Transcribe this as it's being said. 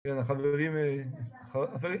כן,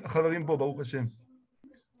 החברים פה, ברוך השם.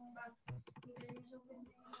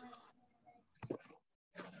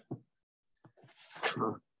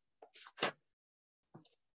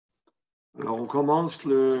 Alors, on commence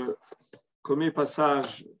le premier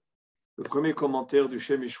passage, le premier commentaire du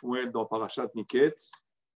Chem Michmouel dans Parashat Miketz.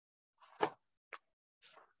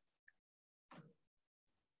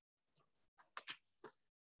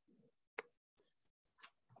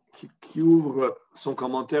 Qui ouvre son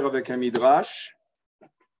commentaire avec un midrash.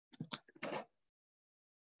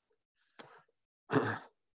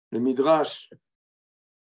 Le midrash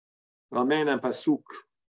ramène un pasouk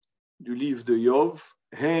du livre de Yov,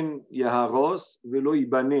 Hen Yaharos velo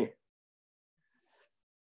ibane.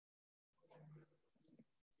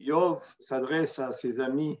 Yov s'adresse à ses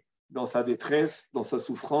amis dans sa détresse, dans sa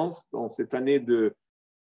souffrance, dans cette année de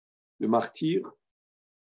martyre,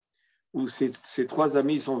 où ses trois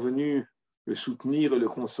amis sont venus le soutenir et le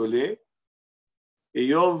consoler. Et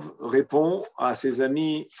Yov répond à ses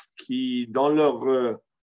amis qui, dans leur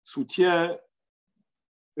soutien,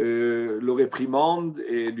 le réprimandent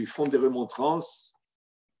et lui font des remontrances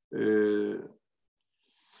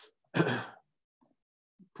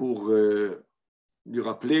pour lui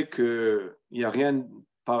rappeler qu'il n'y a rien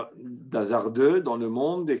d'hasardeux dans le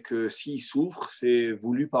monde et que s'il souffre, c'est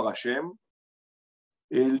voulu par Hachem.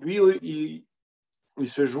 Et lui, il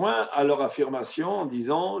se joint à leur affirmation en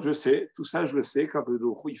disant « Je sais, tout ça je le sais, qu'Akadosh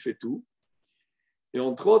Baruch Hu, il fait tout ». Et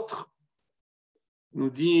entre autres, nous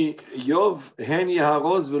dit Yov, « Hen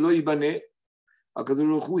yaharos velo ibane ». Akadosh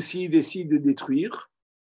Baruch Hu, s'il décide de détruire,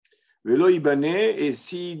 velo ibane, et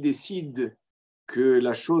s'il décide que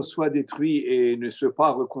la chose soit détruite et ne soit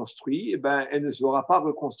pas reconstruite, eh ben, elle ne sera pas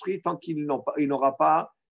reconstruite tant qu'il n'aura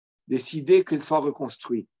pas décidé qu'elle soit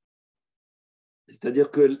reconstruite. C'est-à-dire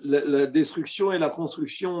que la destruction et la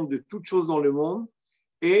construction de toute chose dans le monde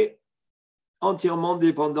est entièrement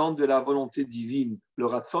dépendante de la volonté divine, le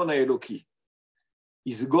Ratzon HaEloki.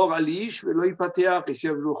 Isgor alish velo yipateach, et si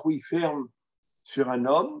il ferme sur un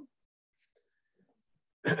homme,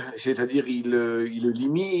 c'est-à-dire il le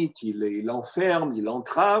limite, il l'enferme, il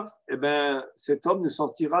l'entrave, eh ben, cet homme ne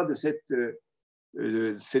sortira de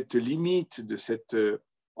cette limite, de cette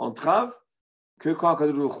entrave, que quand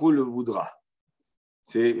Akadosh Baruch Hu le voudra.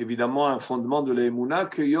 C'est évidemment un fondement de l'Emouna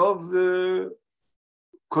que Yov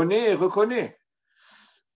connaît et reconnaît.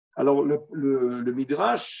 Alors, le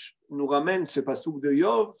Midrash nous ramène ce pasouk de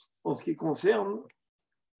Yov en ce qui concerne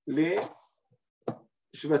les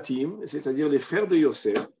Shvatim, c'est-à-dire les frères de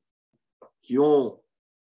Yosef, qui ont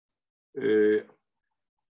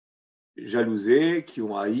jalousé, qui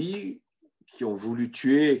ont haï, qui ont voulu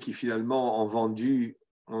tuer, qui finalement ont vendu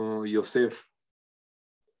Yosef.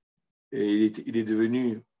 Et il est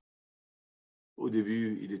devenu, au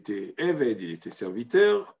début, il était Eved, il était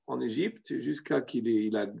serviteur en Égypte, jusqu'à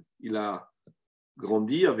qu'il a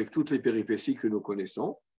grandi avec toutes les péripéties que nous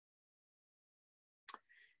connaissons.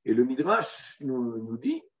 Et le Midrash nous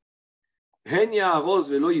dit, depuis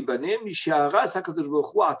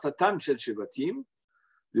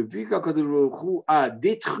qu'Akadosh Baruch Hu a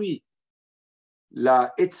détruit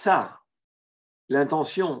la Etza,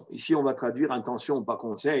 l'intention, ici on va traduire intention, pas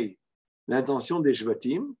conseil, l'intention des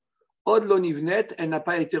Shvatim, Od lo nivnet, elle n'a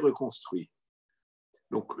pas été reconstruite.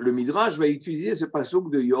 Donc le Midrash va utiliser ce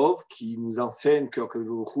passouk de Yov qui nous enseigne que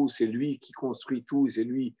c'est lui qui construit tout, c'est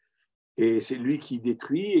lui qui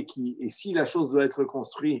détruit, et si la chose doit être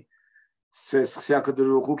reconstruite, c'est Akadosh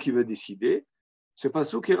Baruch Hu qui va décider. Ce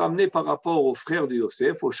passouk est ramené par rapport aux frères de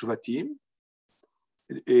Yosef, aux Shvatim,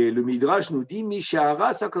 et le Midrash nous dit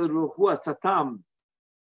Misha'aras Akadosh Baruch Hu atzatam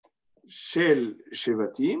shel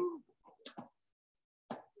Shevatim.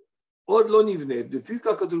 Depuis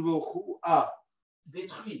qu'Akadosh Baruch Hu a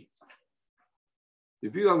détruit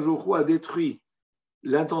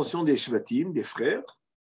l'intention des Shvatim, des frères,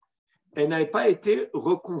 elle n'a pas été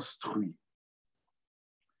reconstruite.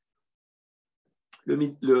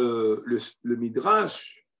 Le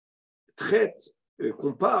Midrash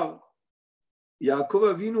compare Yaakov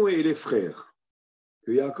Avinu et les frères.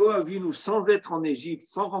 Que Yaakov Avinu, sans être en Égypte,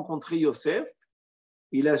 sans rencontrer Yosef,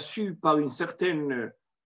 il a su par une certaine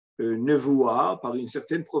nevoua, par une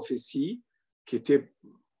certaine prophétie qui était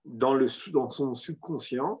dans son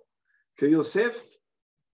subconscient, que Yosef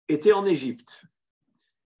était en Égypte.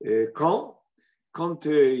 Et quand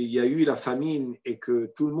il y a eu la famine et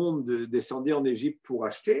que tout le monde descendait en Égypte pour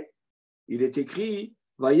acheter, il est écrit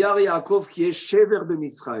Vayar Yaakov qui est Shever de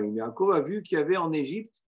Mitzrayim. Yaakov a vu qu'il y avait en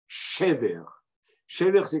Égypte Shever.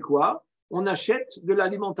 Shever, c'est quoi? On achète de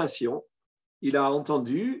l'alimentation. Il a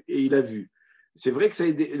entendu et il a vu. C'est vrai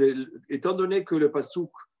que étant donné que le pasouk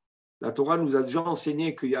La Torah nous a déjà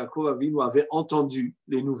enseigné que Yaakov Avinu avait entendu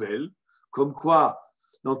les nouvelles, comme quoi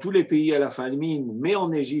dans tous les pays à la famine, mais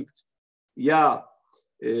en Égypte, il y a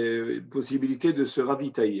possibilité de se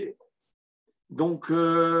ravitailler. Donc,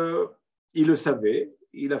 il le savait,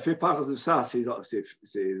 il a fait part de ça à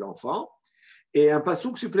ses enfants. Et un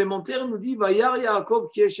passouk supplémentaire nous dit Vayar Yaakov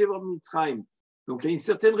ki yeshev Mitzrayim. Donc, il y a une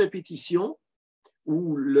certaine répétition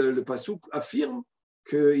où le passouk affirme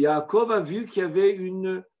que Yaakov a vu qu'il y avait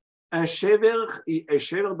un shever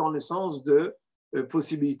dans le sens de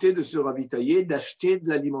possibilité de se ravitailler, d'acheter de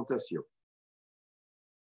l'alimentation.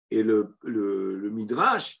 Et le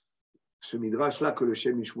Midrash, ce Midrash-là que le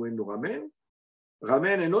Chem Michmouel nous ramène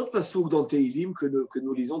un autre passouk dans Teilim que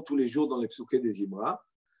nous lisons tous les jours dans les psouké des Imra.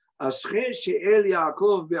 Ashrei she'el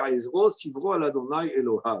Yaakov be'ezro sivro al Adonai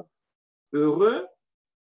Elohav. Heureux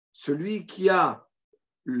celui qui a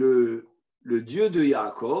le Dieu de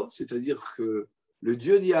Yaakov, c'est-à-dire que le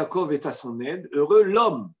Dieu de Yaakov est à son aide. Heureux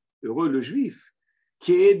l'homme, heureux le juif,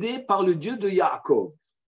 qui est aidé par le Dieu de Yaakov.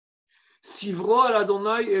 Sivro al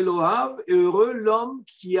Adonai Elohav, et heureux l'homme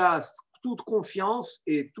qui a toute confiance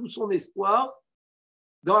et tout son espoir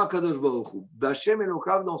dans Akadosh Baruch Hu, B'Hashem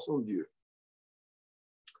Elokav, dans son Dieu.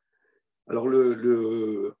 Alors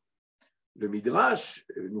le Midrash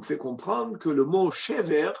nous fait comprendre que le mot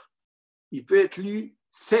shever, il peut être lu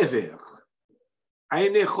sévère.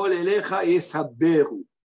 Ainechol elecha esaberu.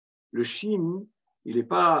 Le shin, il n'est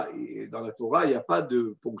pas, dans la Torah, il n'y a pas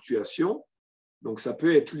de ponctuation, donc ça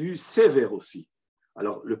peut être lu sévère aussi.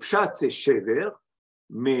 Alors le pshat c'est shever,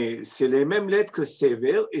 mais c'est les mêmes lettres que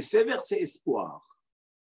sévère, et sévère c'est espoir.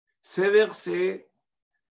 Sévère c'est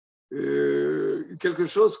quelque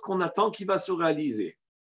chose qu'on attend qui va se réaliser.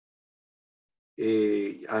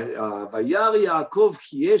 Et à Vayar Yaakov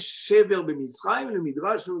qui est shever b'Mitzrayim, le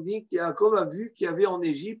Midrash nous dit qu'Yaakov a vu qu'il y avait en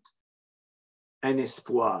Égypte un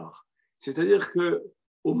espoir. C'est-à-dire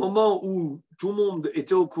qu'au moment où tout le monde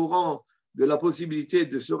était au courant de la possibilité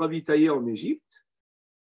de se ravitailler en Égypte,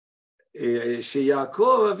 et chez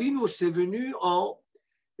Yaakov Avinu, c'est venu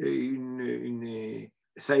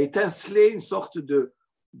ça a étincelé une sorte de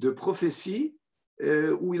prophétie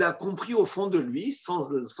où il a compris au fond de lui, sans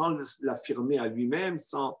l'affirmer à lui-même,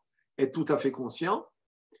 sans être tout à fait conscient,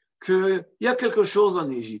 qu'il y a quelque chose en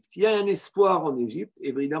Égypte, il y a un espoir en Égypte.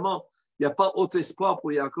 Évidemment, il n'y a pas autre espoir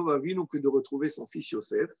pour Yaakov Avinu que de retrouver son fils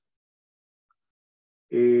Yosef.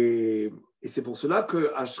 Et c'est pour cela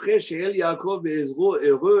que Ashrei she'el Yaakov be'ezro,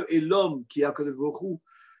 heureux est l'homme qui a Kadosh Baruch Hu,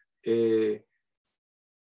 et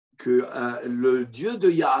que le Dieu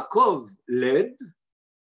de Yaakov l'aide,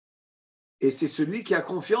 et c'est celui qui a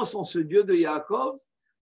confiance en ce Dieu de Yaakov,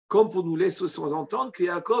 comme pour nous laisser entendre que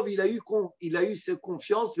Yaakov, il a eu cette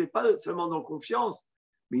confiance, mais pas seulement dans confiance,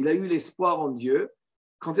 mais il a eu l'espoir en Dieu.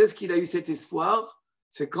 Quand est-ce qu'il a eu cet espoir?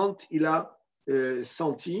 C'est quand il a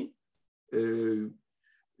senti une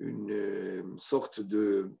sorte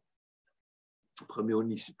de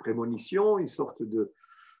prémonition, une sorte de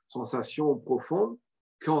sensation profonde,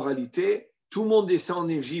 qu'en réalité, tout le monde descend en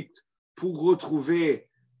Égypte pour retrouver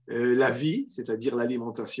la vie, c'est-à-dire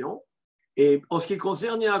l'alimentation. Et en ce qui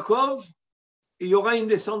concerne Yaakov, il y aura une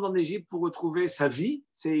descente en Égypte pour retrouver sa vie,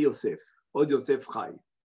 c'est Yosef, Od Yosef Chai.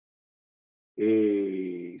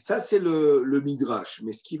 Et ça, c'est le Midrash.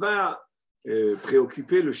 Mais ce qui va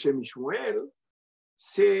préoccuper le Chem Michmouel,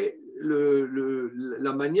 c'est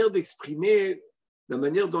la manière d'exprimer, la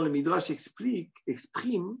manière dont le Midrash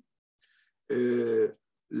exprime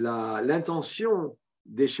l'intention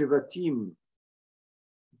des Shevatim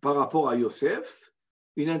par rapport à Yosef,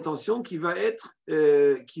 une intention qui va être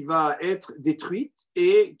détruite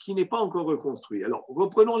et qui n'est pas encore reconstruite. Alors,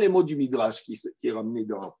 reprenons les mots du Midrash qui est ramené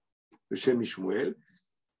dans le Chem Michmouel.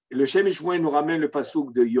 Le Chem Michmouel nous ramène le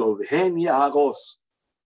passouk de Yov, Hen Yaharos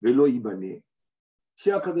Velo Ibane. Si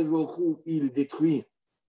Akadosh Baruch Hu, il détruit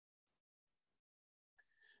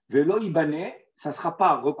Velo Ibane, ça ne sera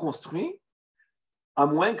pas reconstruit, à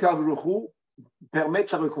moins qu'Akadosh Baruch Hu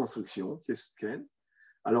permette la reconstruction. C'est ce qu'elle.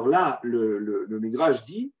 Alors là, le Midrash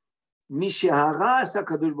dit Misheharas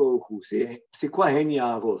Akadosh Baruch Hu. C'est quoi Hen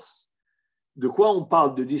Yaharos? De quoi on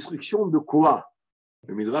parle? De destruction de quoi?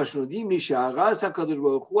 Le Midrash nous dit Misheharas Akadosh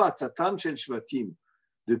Baruch Hu Atzatan Shel Shvatim.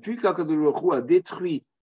 Depuis qu'Akadosh Baruch Hu a détruit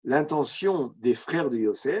l'intention des frères de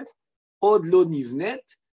Yosef, Od Lo Nivnet,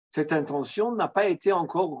 cette intention n'a pas été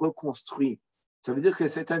encore reconstruite. Ça veut dire que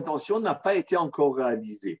cette intention n'a pas été encore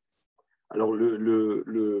réalisée. Alors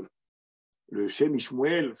le Chem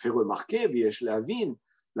Michmouel fait remarquer, V'yesh Lavin,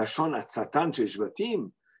 la Shon Atzatan Shel Shvatim,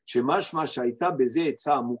 Shemashma Shaita Beze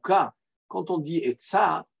Etza Amuka. Quand on dit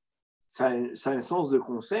Etza, ça a un sens de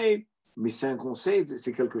conseil, mais c'est un conseil,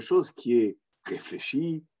 c'est quelque chose qui est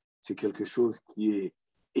réfléchi, c'est quelque chose qui est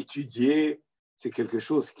étudié, c'est quelque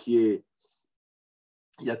chose qui est...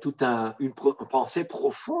 Il y a toute une pensée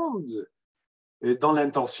profonde dans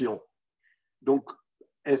l'intention. Donc,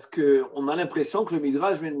 est-ce qu'on a l'impression que le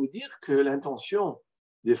Midrash vient nous dire que l'intention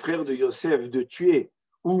des frères de Yosef de tuer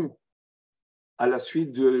ou à la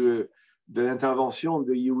suite de l'intervention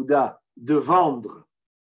de Yehuda de vendre,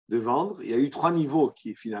 il y a eu 3 niveaux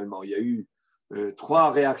qui finalement, il y a eu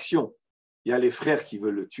 3 réactions. Il y a les frères qui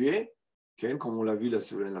veulent le tuer, comme on l'a vu la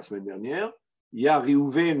semaine dernière. Il y a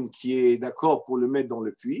Réhouven qui est d'accord pour le mettre dans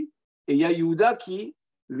le puits, et il y a Yehuda qui,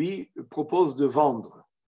 lui, propose de vendre.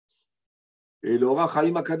 Et le Rav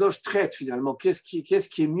Chaim Akadosh traite finalement qu'est-ce qui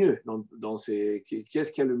est mieux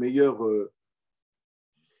qu'est-ce qui a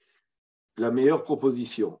la meilleure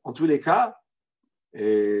proposition. En tous les cas,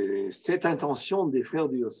 cette intention des frères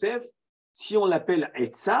de Yosef, si on l'appelle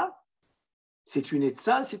Etza, c'est une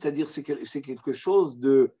Etza, c'est-à-dire c'est quelque chose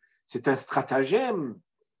c'est un stratagème,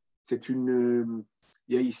 il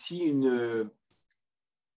y a ici une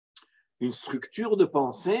structure de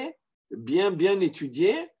pensée bien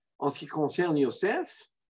étudiée en ce qui concerne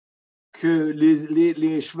Yosef, que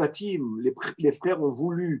les Shvatim, les frères ont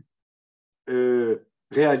voulu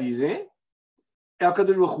réaliser, et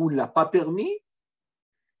Akadosh Baruch Hu ne l'a pas permis,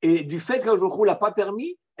 et du fait qu'Akadosh Baruch Hu ne l'a pas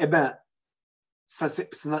permis, eh ben,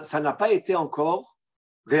 ça n'a pas été encore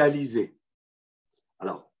réalisé.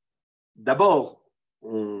 Alors, d'abord,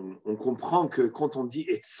 on comprend que quand on dit «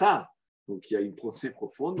 et ça », donc il y a une pensée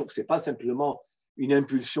profonde, donc ce n'est pas simplement une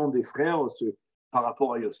impulsion des frères par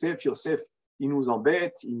rapport à Yosef. Yosef, il nous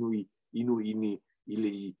embête, on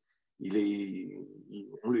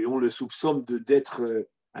le soupçonne d'être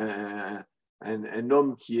un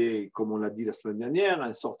homme qui est, comme on l'a dit la semaine dernière,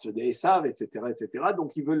 une sorte d'Esav, etc., etc.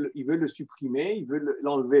 Donc, il veut le supprimer, il veut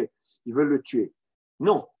l'enlever, il veut le tuer.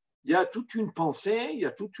 Non, il y a toute une pensée, il y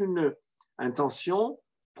a toute une intention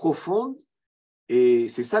profonde, et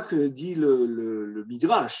c'est ça que dit le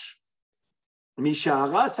Midrash. Il n'y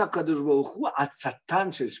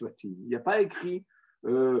a pas écrit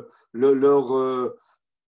leur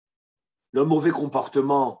mauvais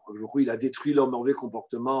comportement. Il a détruit leur mauvais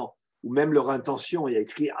comportement, ou même leur intention. Il y a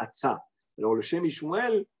écrit Atza. Alors le Chem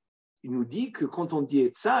Michmouel, il nous dit que quand on dit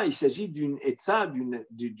Etza, il s'agit d'une Etza,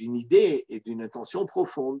 d'une idée et d'une intention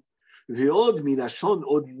profonde. Ve'od milashon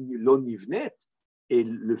od lo nivnet. Et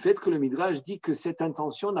le fait que le Midrash dit que cette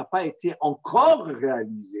intention n'a pas été encore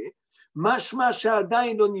réalisée, mashma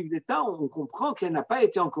sha'adain lo nivneta, on comprend qu'elle n'a pas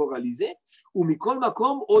été encore réalisée, ou mikol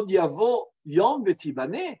makom od yavo yom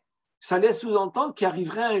betibane, ça laisse sous-entendre qu'il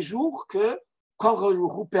arriverait un jour que, quand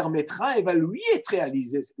Rajouhou permettra, elle va lui être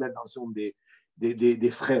réalisée, l'intention des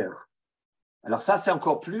frères. Alors ça, c'est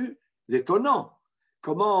encore plus étonnant.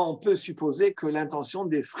 Comment on peut supposer que l'intention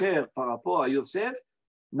des frères par rapport à Yosef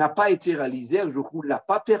n'a pas été réalisée, Rajouhou ne l'a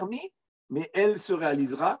pas permis, mais elle se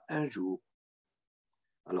réalisera un jour.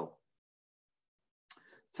 Alors,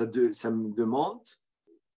 ça me demande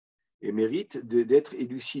et mérite d'être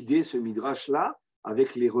élucidé, ce midrash-là,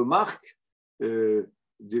 avec les remarques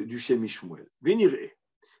du Chem Michmouel. Véniré.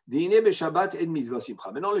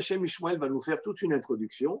 Maintenant, le Chem Michmouel va nous faire toute une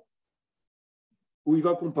introduction où il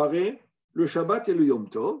va comparer le Shabbat et le Yom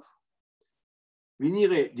Tov.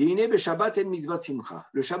 Véniré. Le Shabbat, il n'y a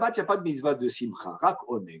pas de mitzvah de Simcha, rak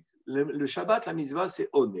oneg. Le Shabbat, la mitzvah, c'est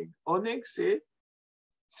oneg. Oneg, c'est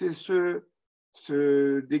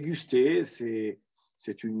se déguster, c'est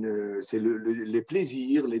les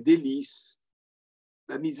plaisirs, les délices.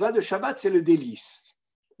 La mitzvah de Shabbat, c'est le délice.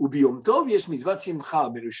 Ou Yom Tov, il y a mitzvah de Simcha,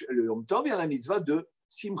 mais le Yom Tov, il y a la mitzvah de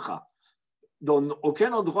Simcha. Dans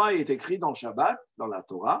aucun endroit est écrit dans le Shabbat, dans la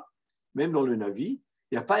Torah, même dans le Navi,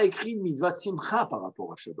 il n'y a pas écrit une mitzvah de Simcha par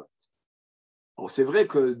rapport à Shabbat. Alors c'est vrai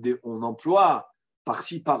qu'on emploie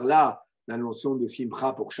par-ci, par-là la notion de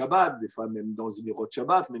Simcha pour Shabbat, des fois même dans Zmirot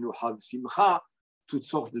Shabbat, Menucha Simcha, toutes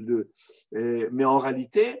sortes mais en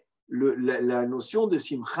réalité, la notion de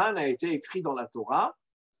Simcha n'a été écrite dans la Torah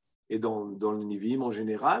et dans le Nevi'im en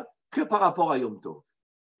général que par rapport à Yom Tov.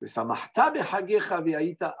 Ce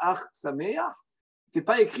n'est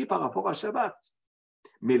pas écrit par rapport à Shabbat.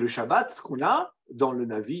 Mais le Shabbat, ce qu'on a dans le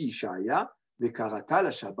Navi Ishaïa, les Karata, la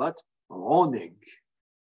Shabbat, Oneg.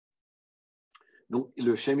 Donc,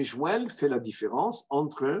 le Chem Michmouel fait la différence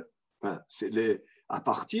entre, à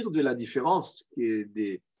partir de la différence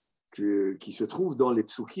qui se trouve dans les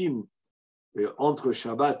psukim entre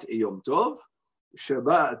Shabbat et Yom Tov.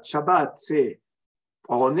 Shabbat c'est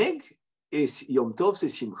Oneg et Yom Tov c'est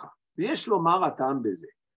Simcha.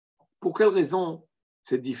 Pour quelle raison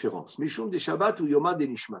cette différence? Mishum de Shabbat ou Yoma de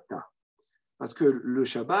Nishmata. Parce que le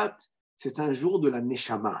Shabbat, c'est un jour de la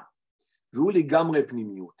Neshama. Vous les gamre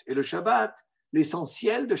pnimiyut. Et le Shabbat,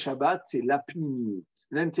 l'essentiel de Shabbat, c'est la pnimiyut,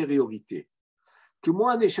 l'intériorité. Que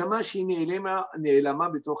moi, neshama shi ne'elama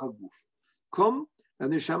betoch haguf. Comme la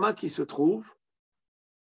neshama qui se trouve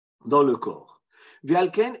dans le corps.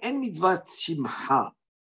 Ve'alken en mitzvah simcha.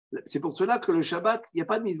 C'est pour cela que le Shabbat, il n'y a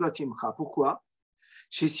pas de mitzvah simcha. Pourquoi?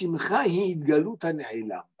 Chez simcha hi idgalut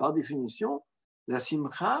hane'elam. Par définition, la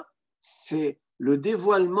simcha, c'est le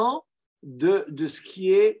dévoilement de ce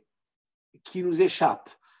qui nous échappe,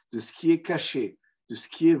 de ce qui est caché, de ce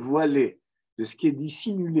qui est voilé, de ce qui est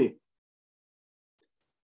dissimulé.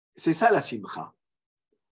 C'est ça la simcha.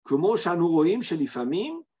 Comme shanu roim chez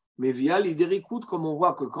l'ifamim, mais via l'idérikout, comme on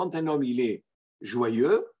voit que quand un homme il est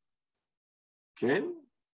joyeux,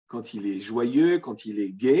 quand il est joyeux, quand il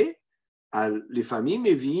est gai, les familles,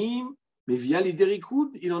 mais via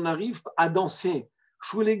l'idérikout, il en arrive à danser.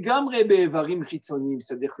 C'est-à-dire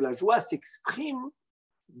que la joie s'exprime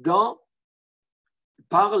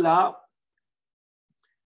par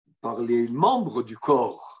les membres du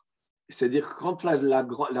corps. C'est-à-dire que quand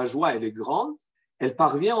la joie elle est grande, elle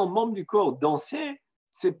parvient aux membres du corps. Danser,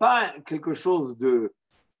 ce n'est pas quelque chose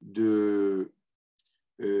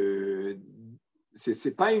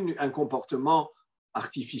c'est pas un comportement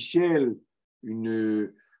artificiel,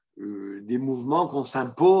 des mouvements qu'on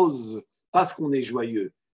s'impose parce qu'on est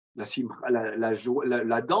joyeux.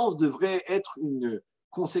 La danse devrait être une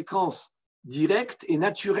conséquence directe et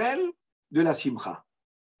naturelle de la simcha.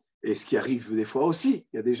 Et ce qui arrive des fois aussi,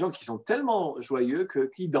 il y a des gens qui sont tellement joyeux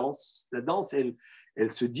qu'ils dansent. La danse,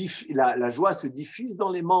 la joie se diffuse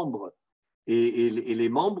dans les membres et les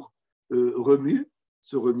membres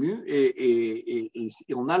se remuent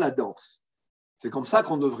et on a la danse. C'est comme ça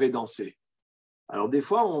qu'on devrait danser. Alors des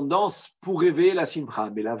fois, on danse pour réveiller la simcha,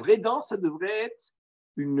 mais la vraie danse, ça devrait être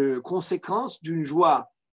une conséquence d'une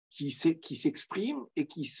joie qui s'exprime et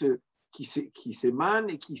qui s'émane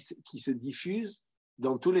et qui se diffuse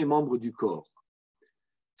dans tous les membres du corps.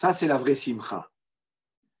 Ça, c'est la vraie simcha.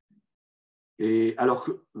 Et alors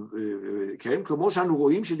quand même, comment j'en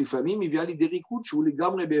roim chez les familles, il vient l'idée d'écoute, chez les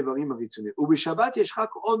gamres et bévarim aritzonés. Au Shabbat, il y a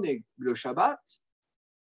oneg. Le Shabbat,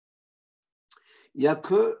 il n'y a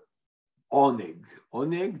que oneg.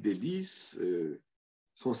 Oneg, délice,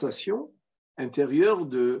 sensation intérieure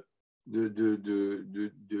de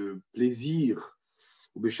plaisir.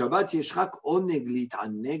 Au Shabbat, il y a oneg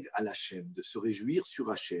litaneg al Hashem, de se réjouir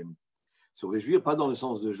sur Hashem. Se réjouir, pas dans le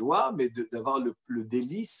sens de joie, mais d'avoir le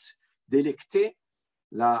délice, d'électer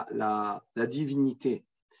la divinité.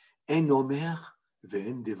 En omer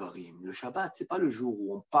ve'en devarim. Le Shabbat, ce n'est pas le jour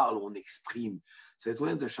où on parle, où on exprime. C'est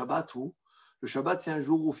le Shabbat où le Shabbat, c'est un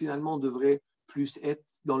jour où finalement on devrait plus être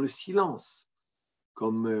dans le silence.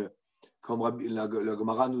 Comme la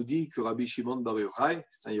Gemara nous dit que Rabbi Shimon Bar Yochai,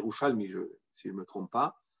 c'est un Yerushalmi, si je ne me trompe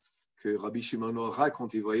pas, que Rabbi Shimon Bar Yochai,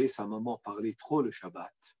 quand il voyait sa maman parler trop le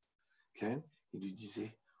Shabbat, il lui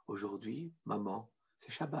disait, aujourd'hui, maman,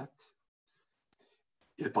 c'est Shabbat.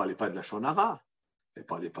 Elle ne parlait pas de la Shonara, elle ne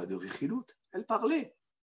parlait pas de Richilut, elle parlait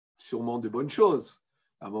sûrement de bonnes choses.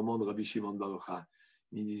 À un moment de Rabbi Shimon Bar Yochai,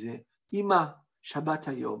 il disait, Ima, Shabbat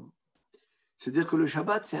Hayom. C'est-à-dire que le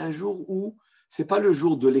Shabbat, c'est un jour où, ce n'est pas le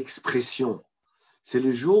jour de l'expression, c'est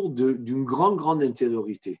le jour d'une grande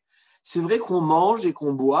intériorité. C'est vrai qu'on mange et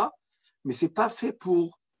qu'on boit, mais ce n'est pas fait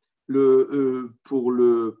pour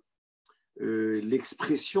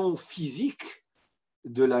l'expression physique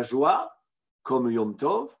de la joie, comme Yom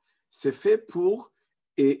Tov, c'est fait pour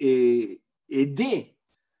aider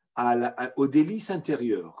au délice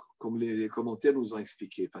intérieur, comme les commentaires nous ont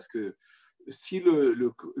expliqué. Parce que si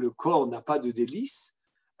le corps n'a pas de délice,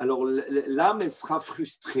 alors l'âme, elle sera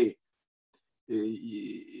frustrée.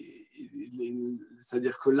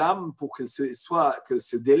 C'est-à-dire que l'âme, pour qu'elle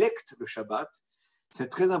se délecte le Shabbat, c'est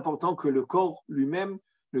très important que le corps lui-même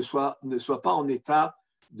ne soit pas en état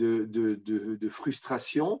de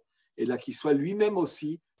frustration, et là qu'il soit lui-même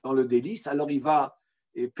aussi dans le délice. Alors il va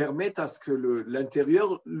permettre à ce que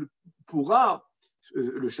l'intérieur pourra,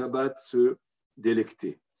 le Shabbat, se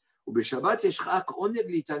délecter. Le Shabbat,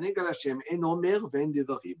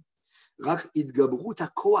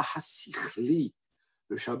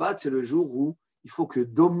 c'est le jour où il faut que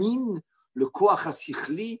domine le koach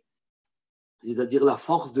hasichli, c'est-à-dire la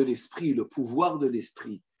force de l'esprit, le pouvoir de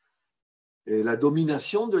l'esprit, et la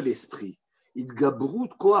domination de l'esprit.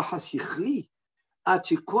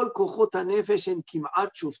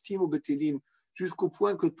 Jusqu'au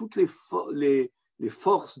point que toutes les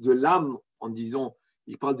forces de l'âme, en disant,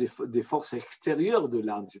 il parle des forces extérieures de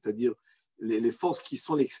l'âme, c'est-à-dire les forces qui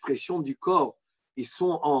sont l'expression du corps, ils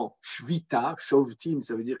sont en shvita, shovtim,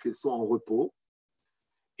 ça veut dire qu'elles sont en repos,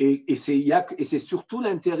 et c'est surtout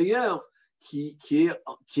l'intérieur qui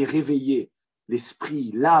est réveillé,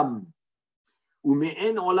 l'esprit, l'âme. Ou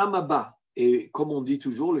me'en olam haba. Et comme on dit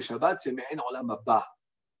toujours, le Shabbat, c'est me'en olam haba.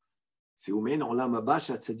 C'est me'en olam haba,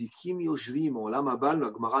 shatzadikim yoshvim. Olam haba,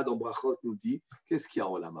 la Gemara dans Brachot nous dit, qu'est-ce qu'il y a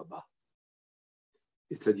en olam haba?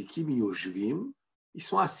 Les tzadikim yoshvim, ils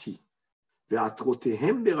sont assis.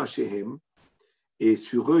 Ve'atrotehem berashehem. Et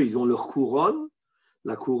sur eux, ils ont leur couronne,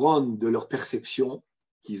 la couronne de leur perception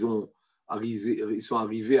ils sont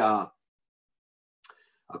arrivés à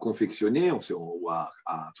confectionner, ou à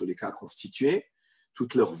tous les cas constituer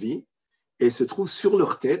toute leur vie, et se trouvent sur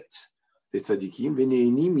leur tête, les tzadikim,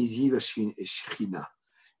 veneini miziv shechina,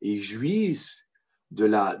 et ils jouissent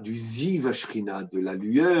du ziv shechina, de la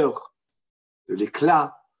lueur, de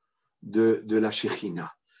l'éclat de la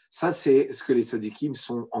shechina. Ça, c'est ce que les tzadikim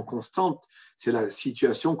sont en constante, c'est la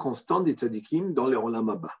situation constante des tzadikim dans les olam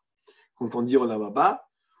haba. Quand on dit olam haba,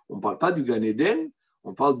 on ne parle pas du Gan Eden,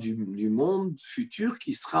 on parle du monde futur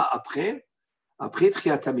qui sera après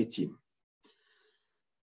Triat HaMetim.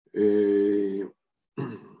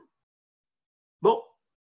 Bon,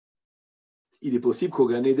 il est possible qu'au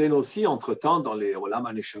Gan Eden aussi, entre-temps, dans les Olam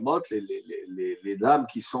HaNeshamot, les dames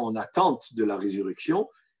qui sont en attente de la résurrection,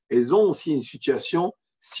 elles ont aussi une situation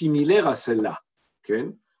similaire à celle-là. Okay?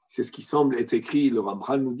 C'est ce qui semble être écrit, le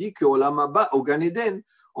Ramchal nous dit qu'au Olam Haba, au Gan Eden,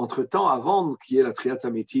 entre-temps, avant qu'il y ait la Triat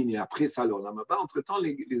HaMetim et après ça, le Olam Haba, entre-temps,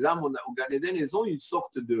 les âmes au Gan Eden, elles ont une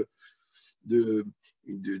sorte de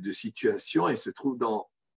situation et se trouvent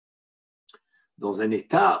dans un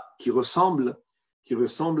état qui ressemble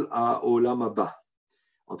à Olam Haba.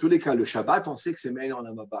 En tous les cas, le Shabbat, on sait que c'est Me'en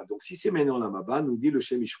Olam Haba. Donc, si c'est Me'en Olam Haba, nous dit le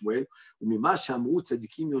Shem Michmouel,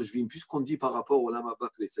 puisqu'on dit par rapport au Olam Haba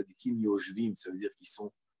que les tzadikim yoshvim, ça veut dire qu'ils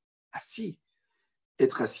sont assis.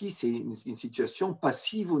 Être assis, c'est une situation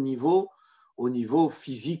passive au niveau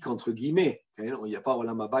physique, entre guillemets. Il n'y a pas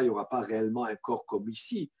Olam Haba, il n'y aura pas réellement un corps comme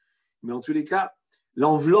ici. Mais en tous les cas,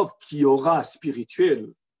 l'enveloppe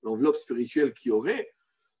spirituelle qui aurait,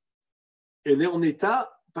 elle est en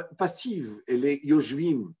état passive, elle est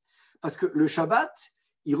yoshvim. Parce que le Shabbat,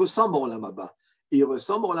 il ressemble à Olam Haba. Et il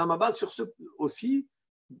ressemble à Olam Haba sur ce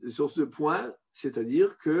point,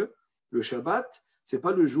 c'est-à-dire que le Shabbat, ce n'est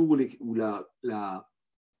pas le jour où le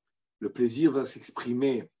plaisir va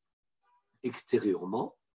s'exprimer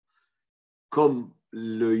extérieurement, comme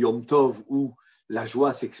le Yom Tov où la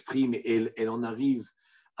joie s'exprime et elle en arrive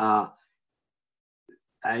à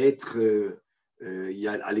être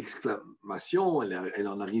à l'exclamation, elle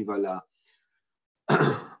en arrive à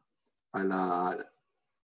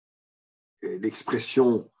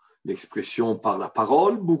l'expression par la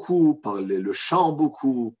parole, beaucoup, par le chant,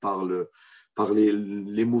 beaucoup, par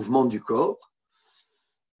les mouvements du corps.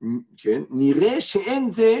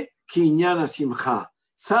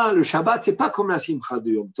 Ça, le Shabbat, c'est pas comme la Simcha de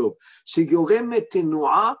Yom Tov. C'est Gorem et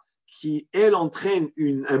Tenoa qui, elle, entraîne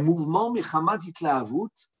un mouvement, Mechamat Itlaavut,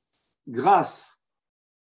 grâce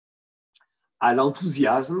à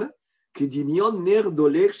l'enthousiasme, qui dimion ner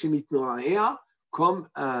dolek shemitnoaea, comme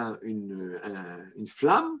une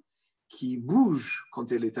flamme qui bouge,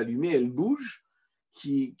 quand elle est allumée, elle bouge,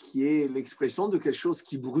 qui est l'expression de quelque chose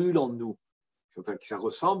qui brûle en nous. Enfin, ça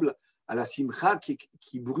ressemble à la simcha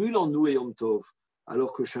qui brûle en nous et Yom Tov.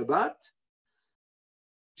 Alors que Shabbat,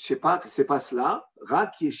 c'est pas cela.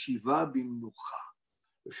 Rak yeshiva bimnucha.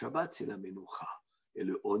 Le Shabbat, c'est la menoucha. Et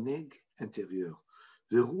le oneg intérieur.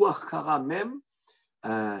 Le ruach kara, même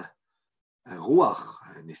un ruach,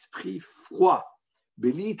 un esprit froid.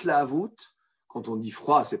 Belit laavut, quand on dit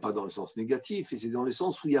froid, c'est pas dans le sens négatif, et c'est dans le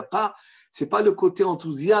sens où il n'y a pas, c'est pas le côté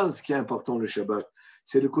enthousiasme qui est important le Shabbat,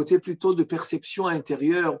 c'est le côté plutôt de perception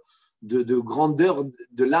intérieure, de grandeur,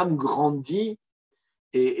 de l'âme grandie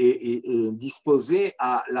et disposée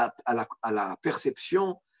à la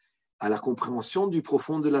perception, à la compréhension du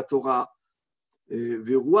profond de la Torah.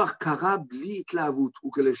 Veruach kara bli itlaavut, ou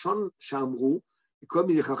que les gens chamrou, comme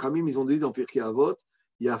les Chachamim, ils ont dit dans Pirkei Avot,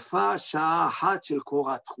 yafa sha'ahat shel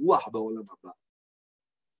korat ruach ba'olam haba.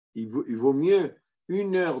 Il vaut mieux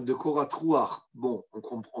 1 heure de korat ruach. Bon,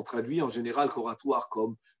 on traduit en général korat ruach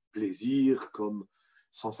comme plaisir, comme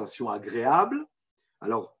sensation agréable.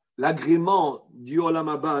 Alors, l'agrément du olam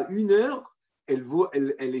haba, 1 heure,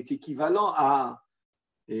 elle est équivalente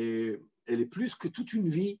elle est plus que toute une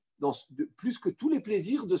vie, plus que tous les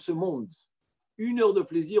plaisirs de ce monde. 1 heure de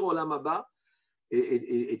plaisir au olam haba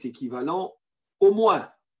est équivalent au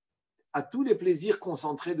moins à tous les plaisirs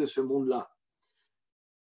concentrés de ce monde-là.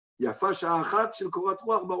 Ça,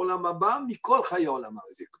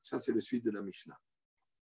 c'est le suite de la Mishnah.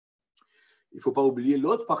 Il ne faut pas oublier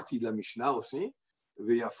l'autre partie de la Mishnah aussi.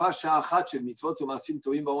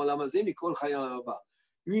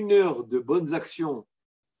 une heure de bonnes actions,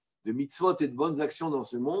 de mitzvot et de bonnes actions dans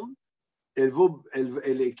ce monde,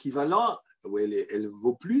 elle est équivalente, ou elle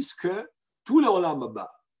vaut plus que tout le olam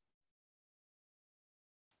haba.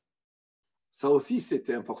 Ça aussi,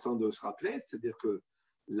 c'était important de se rappeler, c'est-à-dire que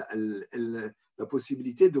la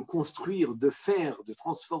possibilité de construire, de faire, de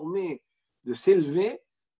transformer, de s'élever,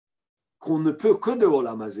 qu'on ne peut que de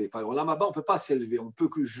olam hazé. Par olam haba, on ne peut pas s'élever, on ne peut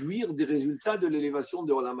que jouir des résultats de l'élévation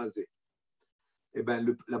de olam hazé. Eh bien,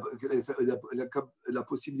 la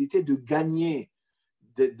possibilité de gagner,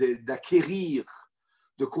 d'acquérir,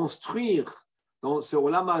 de construire dans ce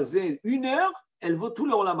olam hazé une heure, elle vaut tout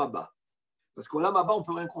le olam haba. Parce qu'au olam haba, on ne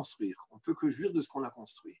peut rien construire. On ne peut que jouir de ce qu'on a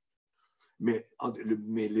construit. Mais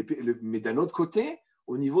d'un autre côté,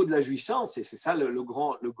 au niveau de la jouissance, et c'est ça la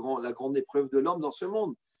grande épreuve de l'homme dans ce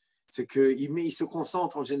monde, c'est qu'il se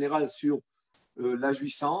concentre en général sur la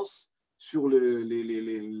jouissance, sur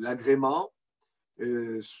l'agrément,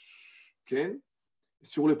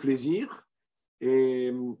 sur le plaisir.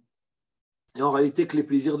 Et en réalité, que les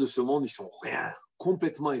plaisirs de ce monde, ils sont rien,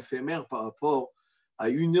 complètement éphémères par rapport à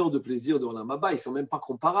une heure de plaisir dans la Maba. Ils ne sont même pas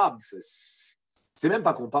comparables. C'est même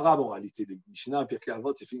pas comparable en réalité. Les Mishnah et Pirkei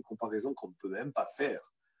Avot, c'est fait une comparaison qu'on ne peut même pas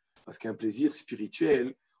faire. Parce qu'un plaisir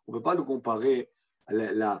spirituel, on ne peut pas le comparer à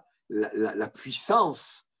la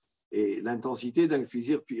puissance et l'intensité d'un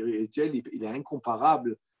plaisir spirituel. Il est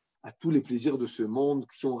incomparable à tous les plaisirs de ce monde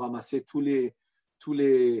qui ont ramassé tous les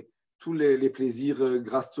plaisirs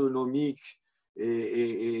gastronomiques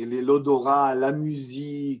et l'odorat, la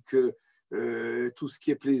musique, tout ce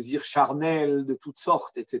qui est plaisir charnel de toutes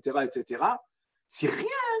sortes, etc., etc. C'est rien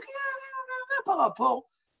par rapport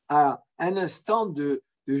à un instant de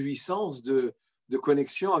jouissance, de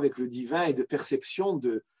connexion avec le divin et de perception,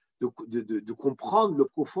 de comprendre le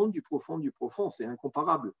profond du profond du profond. C'est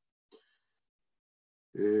incomparable.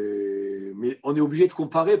 Mais on est obligé de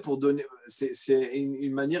comparer pour donner. C'est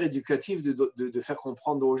une manière éducative de faire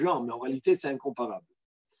comprendre aux gens, mais en réalité, c'est incomparable.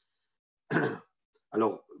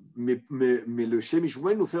 Alors, mais le Chem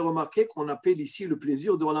Michmouel nous fait remarquer qu'on appelle ici le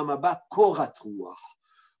plaisir de Olam Haba koratrouar.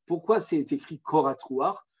 Pourquoi c'est écrit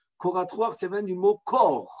koratrouar? Koratrouar, c'est même du mot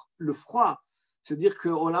kor, le froid. C'est-à-dire que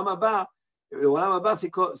Olam Haba,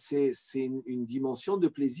 c'est une dimension de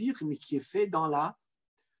plaisir, mais qui est fait dans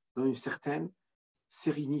une certaine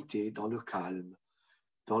sérénité, dans le calme,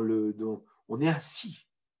 on est assis.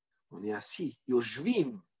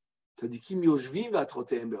 Yoshvim, c'est-à-dire kim yoshvim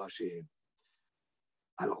v'atrotehem berachem.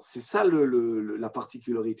 Alors, c'est ça la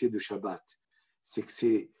particularité de Shabbat. C'est que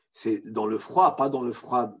c'est dans le froid, pas dans le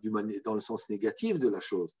froid dans le sens négatif de la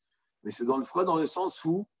chose, mais c'est dans le froid dans le sens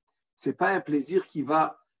où c'est pas un plaisir qui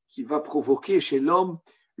va provoquer chez l'homme,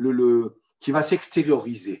 qui va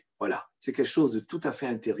s'extérioriser. Voilà, c'est quelque chose de tout à fait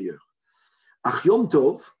intérieur. Ach Yom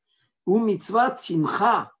Tov, ou mitzvah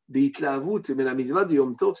simcha beitlaavut, mais la mitzvah de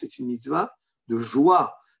Yom Tov, c'est une mitzvah de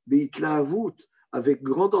joie, beitlaavut, avec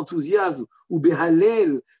grand enthousiasme, ou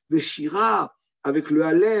Behalel, Veshira, avec le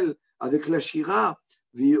Halel, avec la Shira,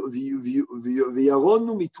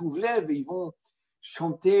 Veyaronu mituvlev, ils vont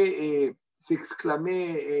chanter et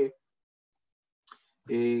s'exclamer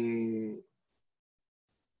et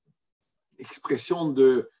expression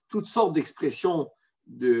de toutes sortes d'expressions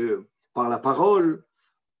par la parole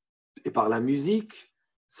et par la musique.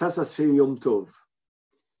 Ça se fait Yom Tov.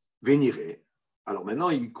 Véniré. Alors maintenant,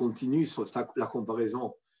 il continue sur la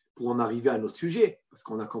comparaison pour en arriver à notre sujet, parce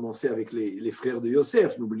qu'on a commencé avec les frères de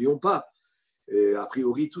Yosef, n'oublions pas. Et a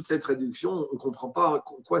priori, toute cette traduction, on ne comprend pas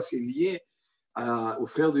quoi c'est lié aux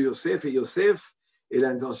frères de Yosef et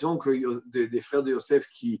l'intention des frères de Yosef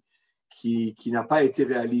qui n'a pas été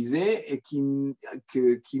réalisée et qui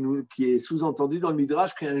est sous-entendu dans le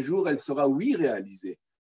Midrash qu'un jour, elle sera, oui, réalisée.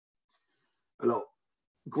 Alors,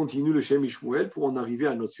 il continue le Chem Michmouel pour en arriver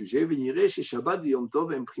à notre sujet. Véniré chez Shabbat et Yom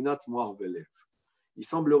Tov imprinat moar velev. Il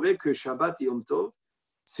semblerait que Shabbat et Yom Tov,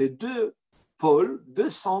 c'est deux pôles,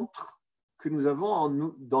 deux centres que nous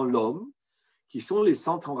avons dans l'homme, qui sont les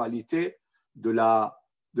centres en réalité de la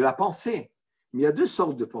pensée. Mais il y a deux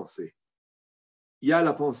sortes de pensées. Il y a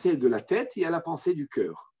la pensée de la tête, il y a la pensée du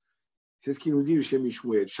cœur. C'est ce qu'il nous dit le Chem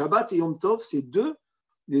Michmouel. Shabbat et Yom Tov, c'est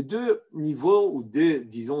les deux niveaux, ou deux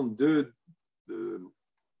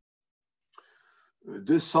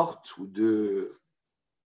sortes ou deux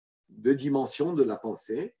dimensions de la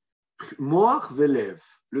pensée. Moar velev,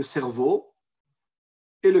 le cerveau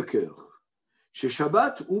et le cœur. Chez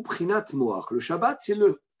Shabbat ou Prinat Moar, le Shabbat c'est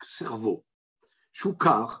le cerveau.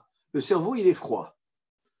 Shukar, le cerveau il est froid.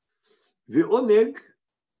 Ve'oneg,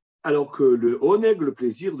 alors que le oneg, le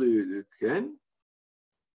plaisir de Ken,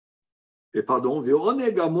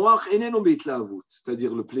 ve'oneg amoar enen beitlaavut,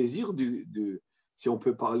 c'est-à-dire le plaisir si on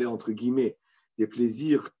peut parler entre guillemets, des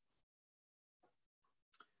plaisirs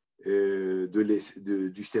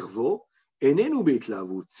du cerveau. Et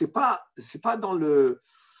c'est pas dans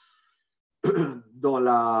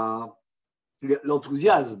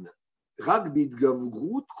l'enthousiasme.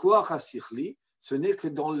 Ce n'est que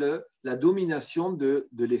dans la domination de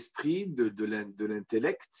l'esprit, de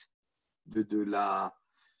l'intellect,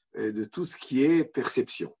 de tout ce qui est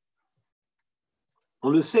perception. On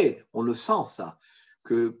le sait, on le sent ça,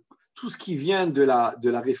 que tout ce qui vient de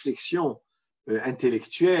la réflexion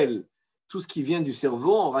intellectuelle, tout ce qui vient du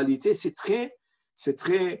cerveau, en réalité, c'est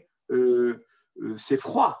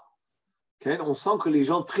froid. On sent que les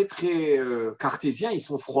gens très cartésiens, ils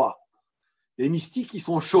sont froids. Les mystiques, ils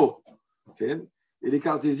sont chauds. Et les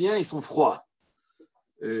cartésiens, ils sont froids.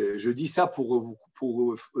 Je dis ça pour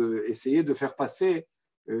essayer de faire passer,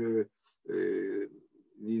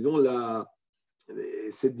 disons,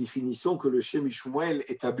 cette définition que le Chem Michmouel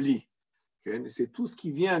établit. C'est tout ce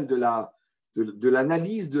qui vient de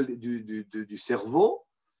l'analyse du cerveau,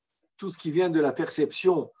 tout ce qui vient de la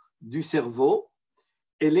perception du cerveau,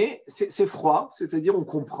 c'est froid, c'est-à-dire on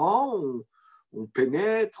comprend, on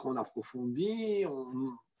pénètre, on approfondit,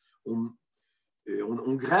 on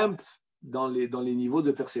grimpe dans les niveaux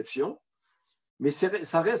de perception, mais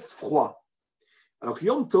ça reste froid. Alors,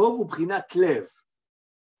 Yom Tov ou Prinat Lev.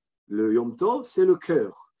 Le Yom Tov, c'est le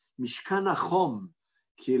cœur. Mishkan Achom,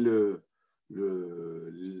 qui est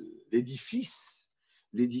l'édifice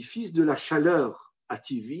de la chaleur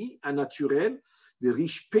ativi, naturelle, de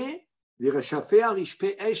Rishpe, de Reshafea,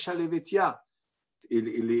 Rishpe, Esh, Alevetia.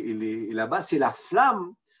 Et là-bas, c'est la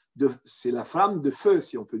flamme de feu,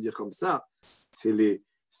 si on peut dire comme ça. C'est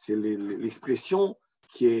l'expression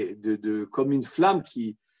qui est comme une flamme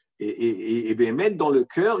qui et bien dans le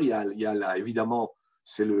cœur, il y a là, évidemment,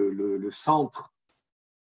 c'est le centre,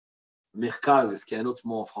 merkaz, est-ce qu'il y a un autre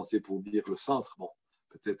mot en français pour dire le centre? Bon,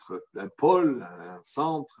 peut-être un pôle, un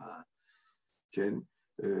centre,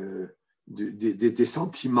 des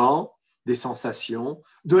sentiments, des sensations,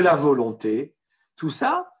 de la volonté. Tout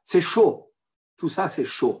ça, c'est chaud. Tout ça, c'est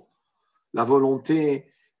chaud. La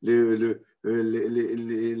volonté, les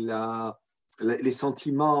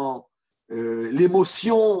sentiments,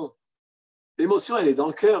 l'émotion. L'émotion, elle est dans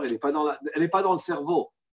le cœur, elle n'est pas dans le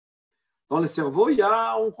cerveau. Dans le cerveau,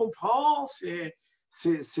 on comprend, c'est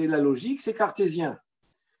la logique, c'est cartésien.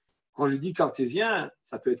 Quand je dis cartésien,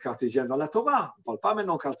 ça peut être cartésien dans la Torah. On ne parle pas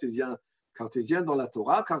maintenant cartésien dans la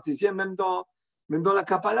Torah, cartésien même dans la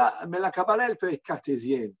Kabbalah. Mais la Kabbalah, elle peut être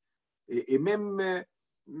cartésienne. Et même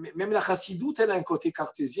la chassidoute, elle a un côté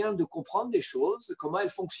cartésien de comprendre des choses, comment elles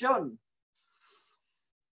fonctionnent.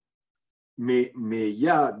 Mais il y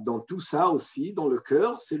a dans tout ça aussi, dans le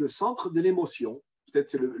cœur, c'est le centre de l'émotion. Peut-être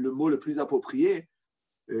c'est le mot le plus approprié,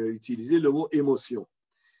 utiliser le mot émotion.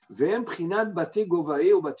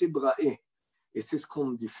 Et c'est ce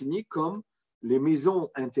qu'on définit comme les maisons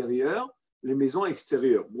intérieures, les maisons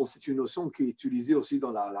extérieures. Bon, c'est une notion qui est utilisée aussi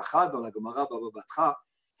dans la Halacha, dans la Gemara Baba Batra,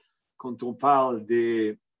 quand on parle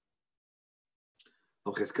des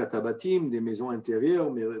des maisons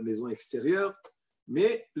intérieures, maisons extérieures,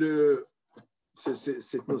 mais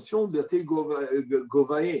cette notion de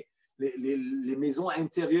Govae, les maisons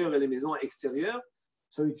intérieures et les maisons extérieures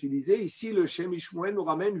sont utilisées. Ici, le Chem Michmouel nous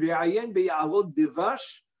ramène Ve'ayen be'yarot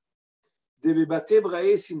devash de bebate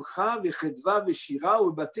brae simcha vechedva veshira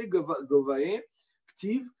ou bebate Govae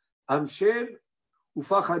ktiv amshel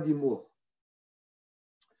ufachadimo.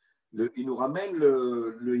 Il nous ramène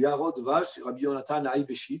le Yarot Vash, Rabbi Yonatan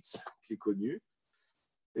Haïbeshitz, qui est connu.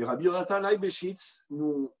 Et Rabbi Yonatan Haïbeshitz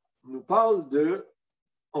nous parle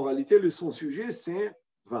en réalité, son sujet, c'est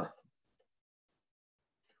 20.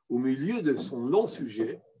 Au milieu de son long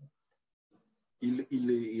sujet,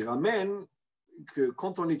 il ramène que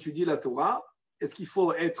quand on étudie la Torah, est-ce qu'il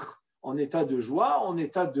faut être en état de joie, en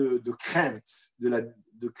état de crainte,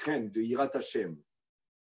 de crainte, de Yirat Hashem?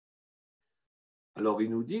 Alors, il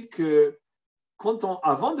nous dit que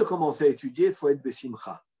avant de commencer à étudier, il faut être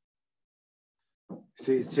Bessimcha.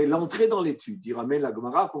 C'est l'entrée dans l'étude. Il ramène la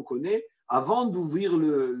Gemara qu'on connaît. Avant d'ouvrir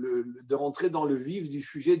de rentrer dans le vif du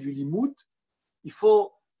sujet du limoud, il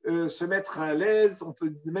faut se mettre à l'aise. On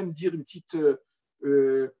peut même dire une petite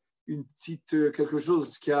quelque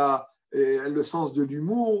chose qui a le sens de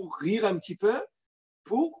l'humour, rire un petit peu,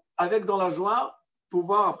 pour, avec dans la joie,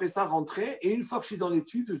 pouvoir après ça rentrer. Et une fois que je suis dans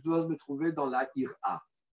l'étude, je dois me trouver dans la ira.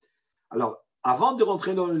 Alors, avant de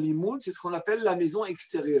rentrer dans le limoud, c'est ce qu'on appelle la maison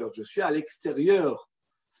extérieure. Je suis à l'extérieur.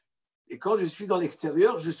 Et quand je suis dans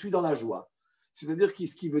l'extérieur, je suis dans la joie. C'est-à-dire que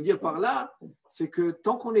ce qui veut dire par là, c'est que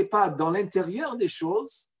tant qu'on n'est pas dans l'intérieur des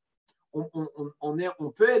choses,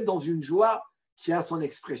 on peut être dans une joie qui a son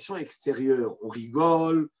expression extérieure. On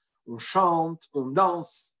rigole, on chante, on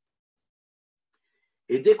danse.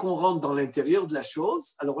 Et dès qu'on rentre dans l'intérieur de la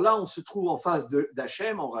chose, alors là, on se trouve en face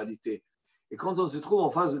d'Hachem en réalité. Et quand on se trouve en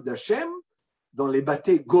face d'Hachem, dans les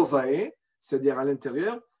bâtés Govae, c'est-à-dire à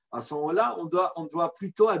l'intérieur, à ce moment-là, on doit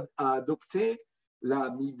plutôt adopter la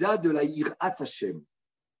mida de la Yirat Hachem.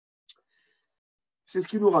 C'est ce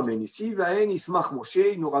qui nous ramène ici. Vaen Ismach Moshe,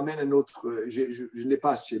 il nous ramène un autre. Je ne l'ai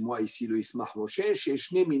pas chez moi ici, le Ismach Moshe, chez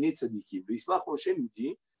Shne Mine Tzadikim. Le Ismach Moshe nous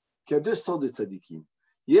dit qu'il y a deux sortes de tzadikim.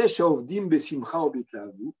 Yesh Avdim Besimcha ou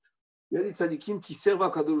Betlaavut. Il y a des tzadikim qui servent à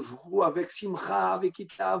Kadosh Baruch Hu avec simcha, avec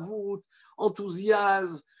itlaavut,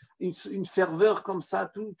 enthousiasme, une ferveur comme ça,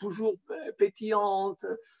 toujours pétillante,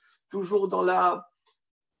 toujours dans le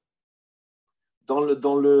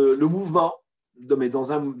mouvement, mais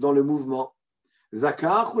dans le mouvement.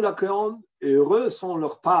 Zakar ou Lakeon, et heureux sont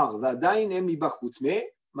leurs parts, Vadain em ibachutz,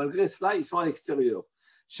 mais malgré cela, ils sont à l'extérieur.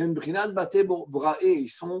 Shem Brinat Bate Brae, ils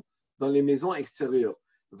sont dans les maisons extérieures.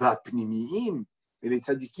 Vapnimiim, et les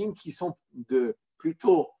tzadikim qui sont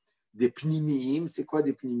plutôt des pnimiim. C'est quoi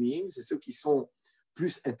des pnimiim? C'est ceux qui sont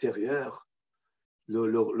plus intérieurs. La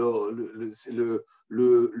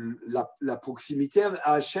proximité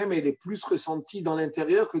à Hachem, elle est plus ressentie dans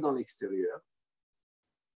l'intérieur que dans l'extérieur.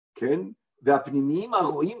 Ken? C'est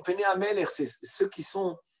ceux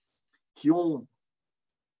qui ont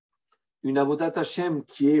une avodat Hashem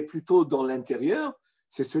qui est plutôt dans l'intérieur,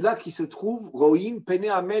 c'est ceux-là qui se trouvent roim pene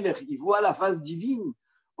amelech, ils voient la face divine.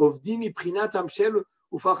 Ovdim iprinat amshel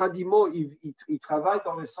ufachadimo, ils travaillent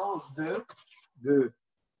dans le sens de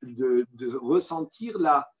ressentir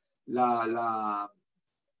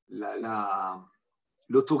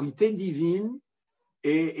l'autorité divine,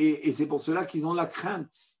 et c'est pour cela qu'ils ont la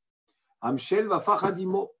crainte. Amshel va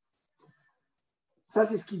fachadimo. Ça,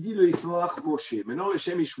 c'est ce qu'il dit le Ismach Moshe. Maintenant, le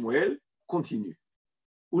Shem Michmouel continue.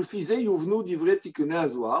 Ulfizé yuvnu divrei tikkuné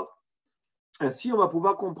hazohar. Ainsi, on va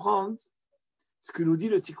pouvoir comprendre ce que nous dit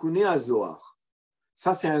le tikkuné hazohar.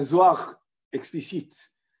 Ça, c'est un zohar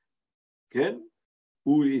explicite, okay?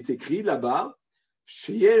 Où il est écrit là-bas,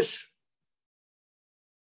 sheyesh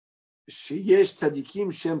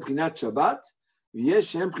tzadikim shem prinat Shabbat, v'yesh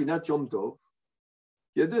shem prinat Yom Tov.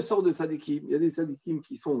 Il y a deux sortes de tzadikim. Il y a des tzadikim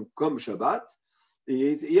qui sont comme Shabbat,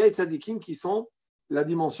 et il y a des tzadikim qui sont la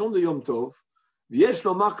dimension de Yom Tov. V'yesh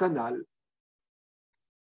lomar kanal.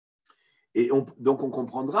 Et donc on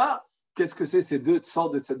comprendra qu'est-ce que c'est ces deux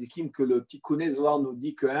sortes de tzadikim que le Tikkuné Zohar nous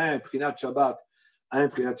dit qu'un est prinat Shabbat, un est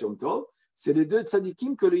prinat Yom Tov. C'est les deux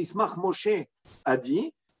tzadikim que le Ismach Moshe a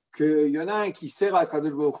dit qu'il y en a un qui sert à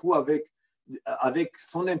Kadosh Baruch Hu avec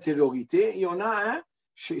son intériorité, et il y en a un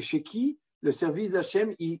chez qui le service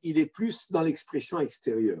d'Hachem, il est plus dans l'expression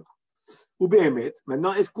extérieure. Ou Behemet,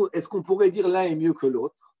 maintenant, est-ce qu'on pourrait dire l'un est mieux que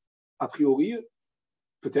l'autre? A priori,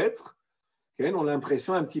 peut-être. Okay, on a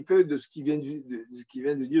l'impression un petit peu de ce qu'il vient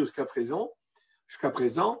de dire jusqu'à présent,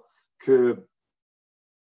 que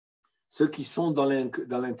ceux qui sont dans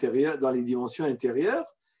l'intérieur, dans les dimensions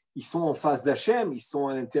intérieures, ils sont en face d'Hachem, ils sont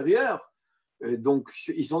à l'intérieur, donc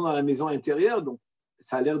ils sont dans la maison intérieure, donc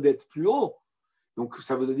ça a l'air d'être plus haut. Donc,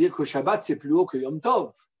 ça veut dire que Shabbat, c'est plus haut que Yom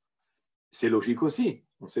Tov. C'est logique aussi.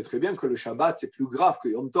 On sait très bien que le Shabbat, c'est plus grave que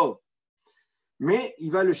Yom Tov. Mais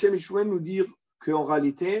le Shem Michmouel nous dire qu'en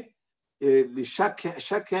réalité,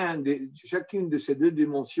 chacune de ces deux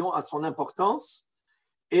dimensions a son importance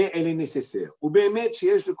et elle est nécessaire.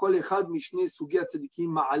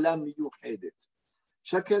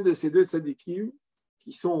 Chacun de ces deux tzadikim,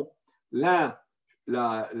 qui sont l'un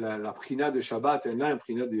la prina de Shabbat et l'un la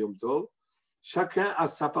prina de Yom Tov, chacun a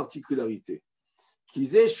sa particularité.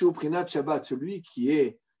 Kizé shu prinat Shabbat, celui qui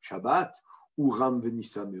est Shabbat, ou Ram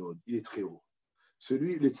Venissa Meod, il est très haut.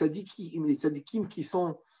 Les tzadikim qui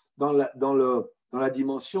sont dans la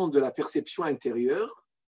dimension de la perception intérieure,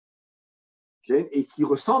 et qui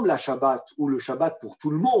ressemblent à Shabbat, ou le Shabbat pour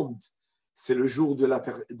tout le monde, c'est le jour de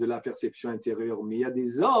la perception intérieure. Mais il y a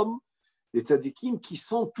des hommes, des tzadikim, qui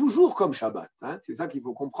sont toujours comme Shabbat. C'est ça qu'il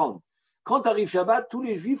faut comprendre. Quand arrive Shabbat, tous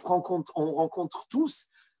les Juifs rencontrent tous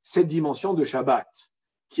cette dimension de Shabbat,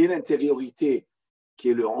 qui est l'intériorité, qui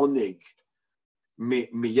est le oneg.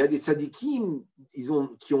 Mais il y a des tzadikim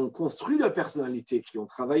qui ont construit leur personnalité, qui ont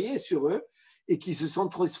travaillé sur eux et qui se sont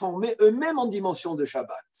transformés eux-mêmes en dimension de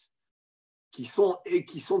Shabbat, qui sont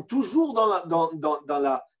toujours dans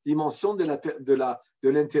la dimension de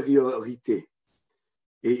l'intériorité.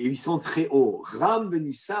 Et ils sont très hauts. Ram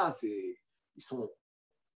Benissa,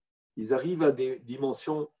 ils arrivent à des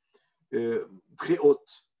dimensions très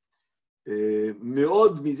hautes.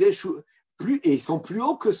 Meod, et ils sont plus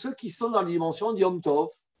hauts que ceux qui sont dans la dimension d'Yom Tov.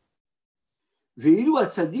 Ve'ilu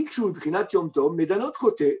atzadik shu b'prinat Yom Tov, mais d'un autre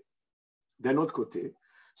côté,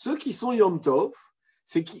 ceux qui sont Yom Tov,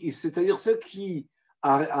 c'est-à-dire ceux qui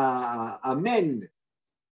amènent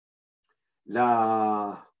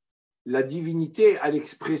la divinité à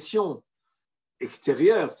l'expression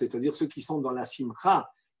extérieure, c'est-à-dire ceux qui sont dans la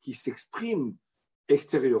simcha, qui s'expriment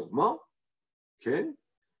extérieurement, okay?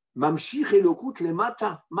 Mamshich elokut le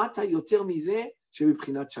mata yoter misé chez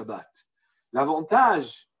b'prinat Shabbat.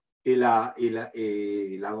 L'avantage et la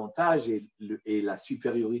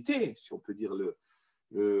supériorité, si on peut dire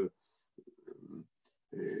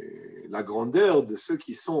la grandeur de ceux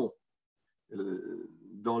qui sont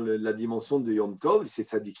dans la dimension de Yom Tov, ces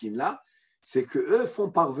tzadikim-là, c'est qu'eux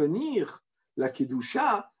font parvenir la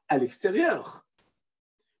Kedusha à l'extérieur.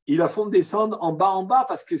 Ils la font descendre en bas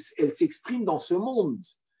parce qu'elle s'exprime dans ce monde.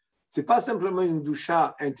 Ce n'est pas simplement une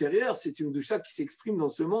Kedusha intérieure, c'est une Kedusha qui s'exprime dans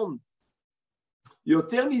ce monde.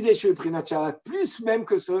 Yoter misé chez Prinat Shabbat, plus même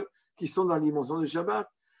que ceux qui sont dans la dimension de Shabbat.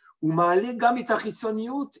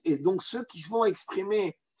 Et donc ceux qui vont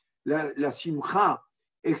exprimer la simcha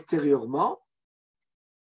extérieurement,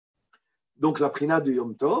 donc la prina de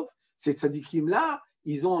Yom Tov, ces tzadikim-là,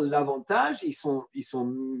 ils ont l'avantage, ils sont,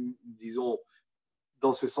 disons,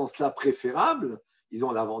 dans ce sens-là préférables, ils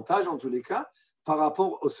ont l'avantage en tous les cas, par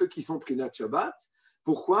rapport à ceux qui sont prinat Shabbat.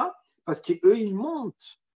 Pourquoi? Parce qu'eux, ils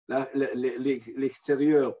montent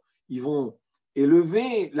l'extérieur, ils vont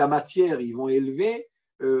élever la matière, ils vont élever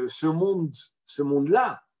ce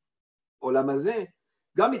monde-là, Olam hazeh,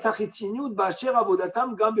 גם את החיצוניות באשר עבודתם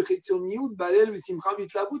גם בחיצוניות בהלל ושמחה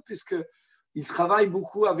והתלהבות, puisqu'ils travaillent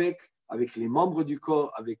beaucoup avec les membres du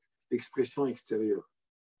corps, avec l'expression extérieure.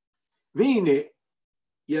 והנה,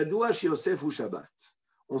 ידוע שיוסף הוא שבת.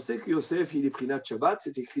 On sait que Yosef, il est prinat Shabbat,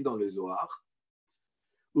 c'est écrit dans le Zohar.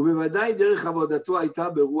 ובוודאי דרך עבודתו הייתה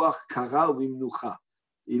ברוח קרה ובמנוחה.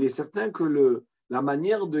 Il est certain que la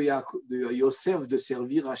manière de Yosef de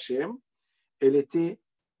servir Hachem, elle était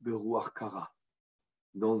beruach kara,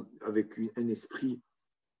 avec un esprit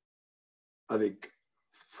avec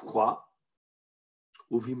froid,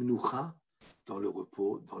 ou vimnucha, dans le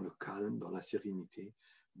repos, dans le calme, dans la sérénité,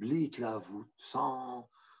 bli itlaavut, sans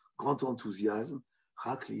grand enthousiasme,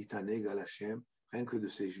 rak litaneg al Hachem, rien que de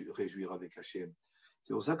se réjouir avec Hachem.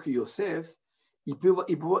 C'est pour ça que Yosef, il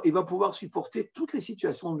va pouvoir supporter toutes les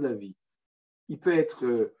situations de la vie. Il peut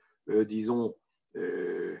être, disons,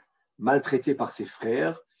 maltraité par ses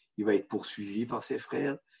frères, il va être poursuivi par ses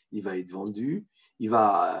frères, il va être vendu,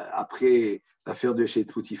 après l'affaire de chez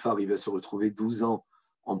Potiphar, il va se retrouver 12 ans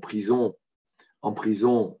en prison,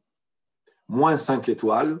 moins 5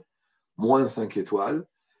 étoiles,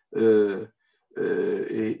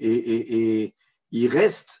 et il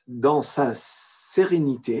reste dans sa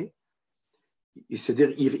sérénité,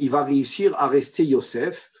 c'est-à-dire il va réussir à rester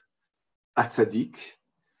Yosef, à Tzadik.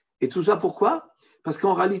 Et tout ça pourquoi? Parce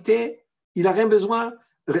qu'en réalité, il n'a rien besoin,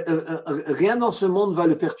 rien dans ce monde va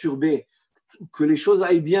le perturber. Que les choses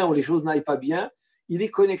aillent bien ou les choses n'aillent pas bien, il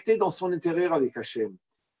est connecté dans son intérieur avec Hachem.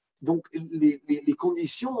 Donc, les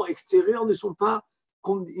conditions extérieures ne sont pas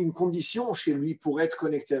une condition chez lui pour être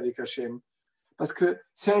connecté avec Hachem. Parce que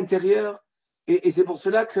c'est intérieur et c'est pour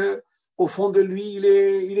cela qu'au fond de lui, il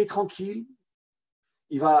est tranquille.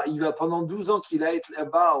 Il va pendant 12 ans qu'il va être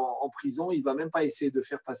là-bas en prison, il ne va même pas essayer de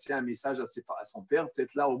faire passer un message à son père.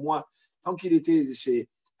 Peut-être là, au moins, tant qu'il était chez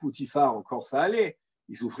Potiphar, encore ça allait.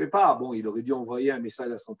 Il ne souffrait pas. Bon, il aurait dû envoyer un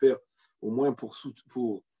message à son père, au moins pour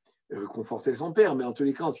réconforter son père. Mais en tous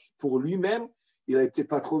les cas, pour lui-même, il n'avait peut-être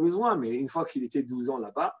pas trop besoin. Mais une fois qu'il était 12 ans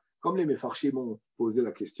là-bas, comme les Mefarchim m'ont posé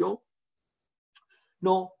la question,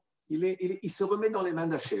 non, il se remet dans les mains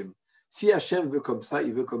d'Hachem. Si Hachem veut comme ça,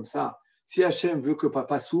 il veut comme ça. Si Hachem veut que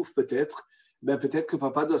papa souffre, peut-être que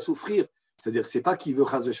papa doit souffrir. C'est-à-dire, ce n'est pas qu'il veut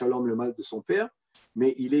chas v'shalom le mal de son père,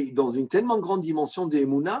 mais il est dans une tellement grande dimension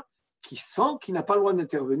d'Emouna qui sent qu'il n'a pas le droit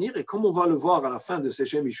d'intervenir. Et comme on va le voir à la fin de ce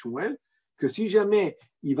Chem Michmouel, que si jamais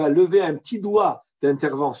il va lever un petit doigt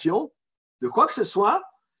d'intervention, de quoi que ce soit,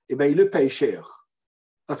 eh bien, il le paye cher.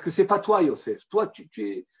 Parce que ce n'est pas toi, Yosef. Toi, tu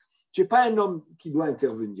n'es pas un homme qui doit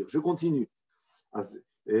intervenir. Je continue.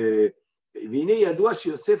 והנה ידוע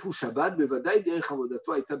שיוסף הוא שבת, בוודאי דרך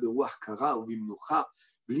עבודתו הייתה ברוח קרה ובמנוחה,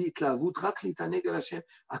 בלי התלהבות, רק להתענג על השם,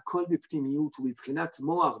 הכל בפנימיות ובבחינת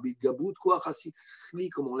מוח, בהתגברות כוח השכלי,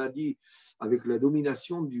 comme on l'a dit, avec la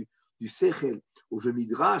domination du שכל.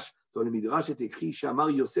 ובמדרש, dans le מדרש est écrit, שאמר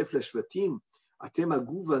יוסף לשבטים, אתם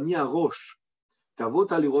הגוף ואני הראש,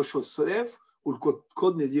 תבות על ראש יוסף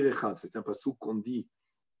ולקודקוד נזיר אחד. C'est un pasuk qu'on dit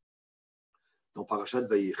dans Parashat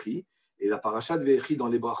Vayechi. Et la parashat Ve'echi dans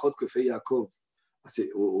les brachot que fait Yaakov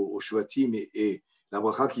au Shvatim et la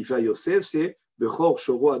bracha qu'il fait à Yosef, c'est Behar,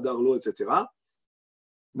 Shoro, Adarlo, etc.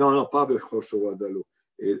 Non, non, pas Bechor Shoradalo.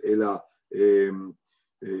 Et là,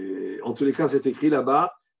 en tous les cas, c'est écrit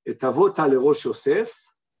là-bas, et Tavot al Rosh Yosef,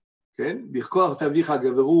 Birkoach Tavicha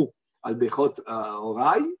Gaveru al Bechot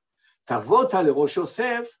Orai, Tavot al Rosh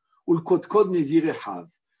Yosef, ou le Kotkod Nezir Echav,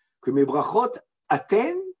 que mes brachot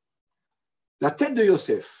atteignent la tête de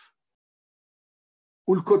Yosef.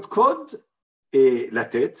 Ou le Kotkod, et la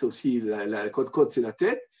tête, c'est aussi, la Kotkod, c'est la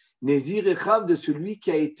tête, Nezir Echav de celui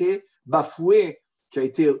qui a été bafoué, qui a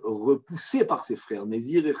été repoussé par ses frères.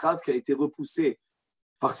 Nezir Echav qui a été repoussé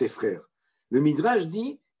par ses frères. Le Midrash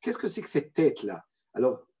dit, qu'est-ce que c'est que cette tête-là?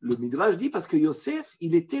 Alors, le Midrash dit, parce que Yosef,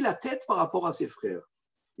 il était la tête par rapport à ses frères.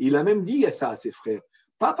 Il a même dit ça à ses frères.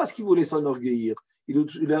 Pas parce qu'il voulait s'enorgueillir.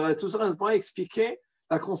 Il a tout simplement expliqué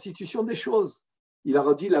la constitution des choses. Il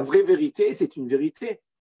a dit la vraie vérité, c'est une vérité.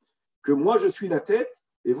 Que moi, je suis la tête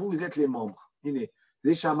et vous, vous êtes les membres.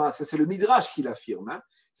 Ça, c'est le Midrash qui l'affirme. Hein.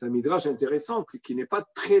 C'est un Midrash intéressant qui n'est pas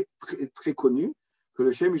très, très, très connu, que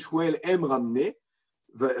le Chem Michmouel aime ramener.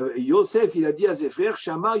 Yosef, il a dit à ses frères,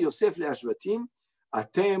 Shama Yosef le Ashvatim,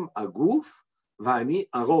 Atem Agouf, Vani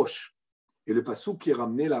Arosh. Et le pasouk qui est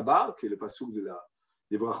ramené là-bas, qui est le pasouk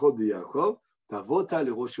des brachot de Yaakov, Tavota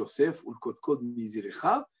le Rosh Yosef ou le Kotkod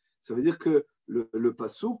Mizirechav, ça veut dire que le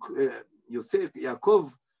pasouk, Yosef,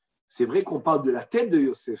 Yaakov, c'est vrai qu'on parle de la tête de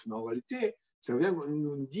Yosef, mais en réalité, ça vient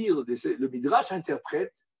nous dire, le Midrash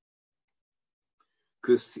interprète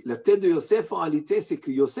que la tête de Yosef, en réalité, c'est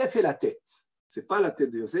que Yosef est la tête. Ce n'est pas la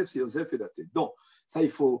tête de Yosef, c'est Yosef et la tête. Donc, ça, il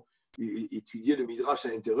faut étudier le Midrash à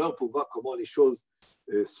l'intérieur pour voir comment les choses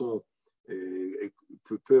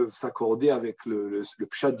peuvent s'accorder avec le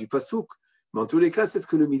pshat du pasouk. Mais en tous les cas, c'est ce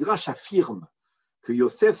que le Midrash affirme, que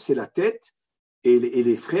Yosef, c'est la tête et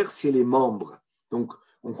les frères, c'est les membres. Donc,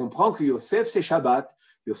 on comprend que Yosef, c'est Shabbat,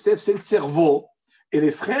 Yosef, c'est le cerveau, et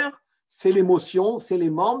les frères, c'est l'émotion, c'est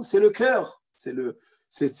les membres, c'est le cœur.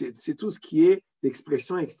 C'est tout ce qui est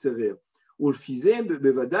l'expression extérieure. On le faisait,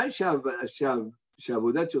 בוודאי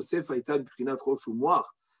שעבודת יוסף הייתה מבחינת ראש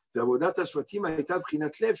ומוח, ועבודת השבטים הייתה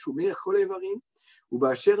מבחינת לב, שהוא מלך כל האיברים,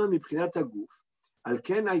 ובאשר הם מבחינת הגוף. על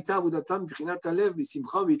כן הייתה עבודתם מבחינת הלב,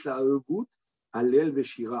 בשמחה והתלהבות, הלל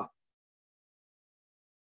ושירה.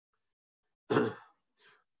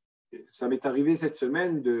 Ça m'est arrivé cette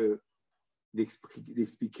semaine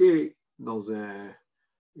d'expliquer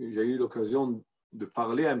j'ai eu l'occasion de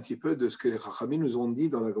parler un petit peu de ce que les Chachamim nous ont dit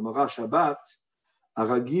dans la Gemara Shabbat, à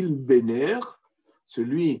Ragil Bener,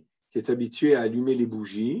 celui qui est habitué à allumer les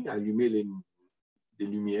bougies, à allumer les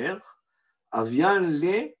lumières, Avian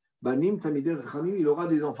le Banim Tamidei Chachamim, il aura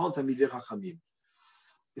des enfants Tamidei Chachamim.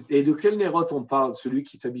 Et de quel nérot on parle, celui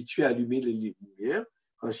qui est habitué à allumer les lumières?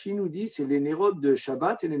 Rashi nous dit c'est les nérotes de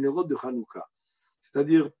Shabbat et les nérotes de Hanouka.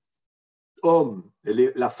 C'est-à-dire,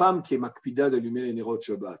 la femme qui est makpida d'allumer les nérotes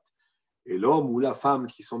Shabbat, et l'homme ou la femme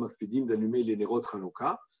qui sont makpidim d'allumer les nérotes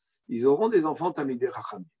Hanouka, ils auront des enfants Tamidei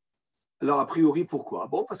Chachamim. Alors, a priori, pourquoi?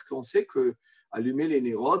 Bon, parce qu'on sait que allumer les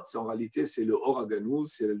nérotes, en réalité, c'est le Or HaGanuz,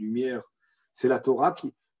 c'est la lumière, c'est la Torah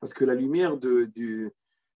parce que la lumière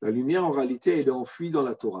en réalité, elle est enfouie dans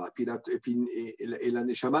la Torah. Et la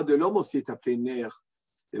neshama de l'homme aussi est appelée ner.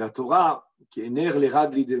 Et la Torah, qui est ner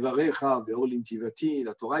l'eragli devarecha, ve'or l'intivati,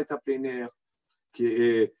 la Torah est appelée ner, qui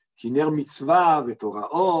est ner mitzvah,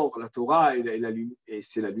 ve'torah or, la Torah, et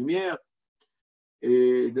c'est la lumière.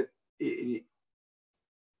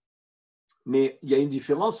 Mais il y a une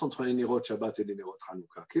différence entre les nérot Shabbat et les nérot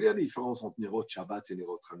Hanouka. Quelle est la différence entre nérot Shabbat et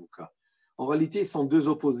nérot Hanouka? En réalité, ils sont deux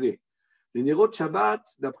opposés. Les nérot Shabbat,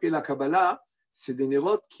 d'après la Kabbalah, c'est des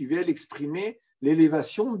nérot qui veulent exprimer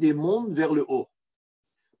l'élévation des mondes vers le haut.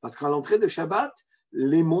 Parce qu'à l'entrée de Shabbat,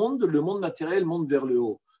 le monde matériel monte vers le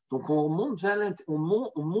haut. Donc on monte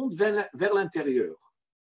vers l'intérieur.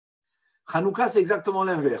 Hanouka, c'est exactement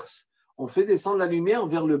l'inverse. On fait descendre la lumière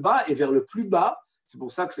vers le bas et vers le plus bas. C'est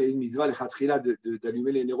pour ça que les mitzvahs, les chatrila,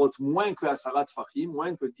 d'allumer les nérotes moins que Asarat Tfachim,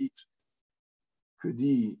 moins que dit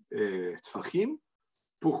Tfachim.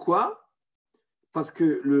 Pourquoi? Parce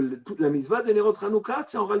que toute la mitzvah des nérotes Hanouka,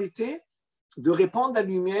 c'est en réalité de répandre la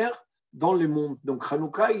lumière dans le monde. Donc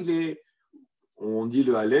Hanouka, on dit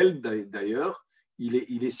le Hallel d'ailleurs,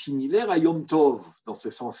 il est similaire à Yom Tov, dans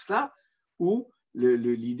ce sens-là, où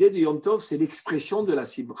l'idée de Yom Tov, c'est l'expression de la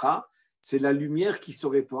Simcha, c'est la lumière qui se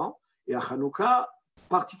répand, et à Hanouka,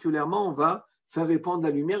 particulièrement, on va faire répandre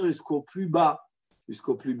la lumière jusqu'au plus bas.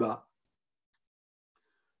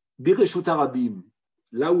 Bireshut Harabim,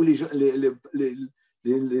 là où les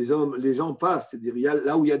gens passent, c'est-à-dire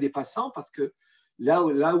là où il y a des passants, parce que là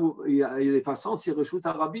où il y a des passants, c'est Reshut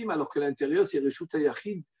Harabim, alors que l'intérieur, c'est Reshut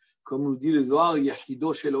Hayachid, comme nous dit le Zohar,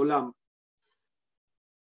 Yachido Shel Olam.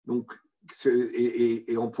 Donc,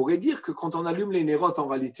 et on pourrait dire que quand on allume les nérotes, en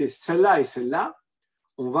réalité, celle-là et celle-là,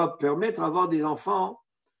 on va permettre d'avoir des enfants,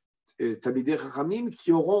 Talmidei Chachamim,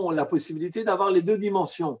 qui auront la possibilité d'avoir les deux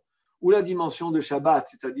dimensions, ou la dimension de Shabbat,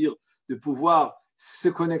 c'est-à-dire de pouvoir se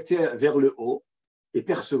connecter vers le haut et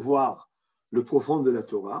percevoir le profond de la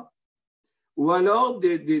Torah, ou alors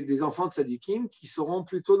des enfants de tzadikim qui seront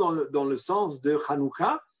plutôt dans le sens de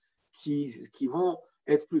Hanouka, qui vont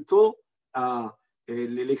être plutôt à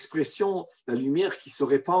l'expression, la lumière qui se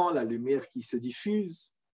répand, la lumière qui se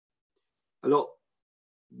diffuse. Alors,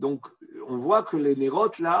 donc, on voit que les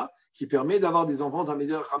nérotes là, qui permet d'avoir des enfants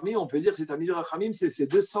Talmidei Chachamim, on peut dire que c'est Talmidei Chachamim, c'est ces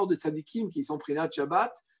deux sortes de tzadikim qui sont Prinat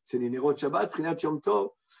Shabbat, c'est les nérotes Shabbat, Prinat Yom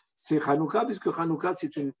Tov, c'est Hanouka, puisque Hanouka,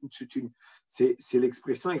 c'est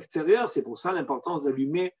l'expression extérieure, c'est pour ça l'importance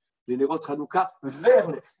d'allumer les nérotes Hanouka vers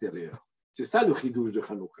l'extérieur. C'est ça le chidouche de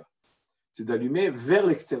Hanouka, c'est d'allumer vers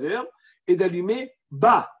l'extérieur et d'allumer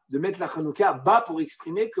bas, de mettre la Hanouka bas pour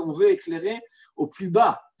exprimer qu'on veut éclairer au plus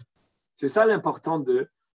bas. C'est ça l'importance de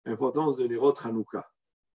Nerot Hanouka.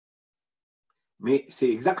 Mais c'est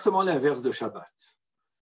exactement l'inverse de Shabbat.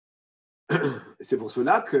 C'est pour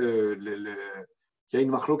cela qu'il y a une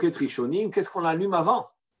machloket rishonim. Qu'est-ce qu'on allume avant?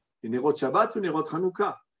 Les Nerot Shabbat ou Nerot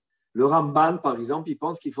Hanouka? Le Ramban, par exemple, il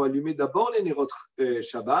pense qu'il faut allumer d'abord les Nerot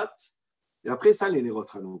Shabbat et après ça les Nerot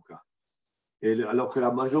Hanouka. Alors que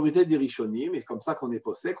la majorité des rishonim, et comme ça qu'on est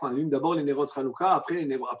possède, qu'on allume d'abord les Nerot Hanouka,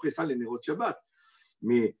 après ça les Nerot Shabbat.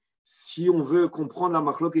 Mais si on veut comprendre la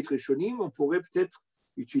machloket rishonim, on pourrait peut-être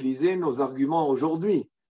utiliser nos arguments aujourd'hui.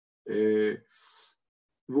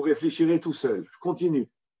 Vous réfléchirez tout seul. Je continue.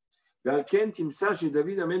 Donc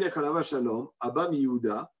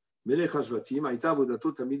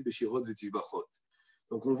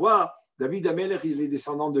on voit, David Amelech, il est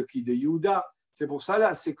descendant de qui? De Yehuda. C'est pour ça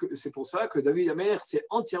que David Amelech, c'est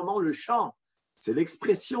entièrement le chant, c'est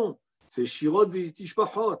l'expression, c'est Shirot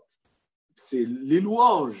v'Tishbachot, c'est les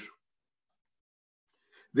louanges.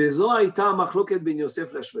 Et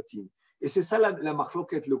c'est ça la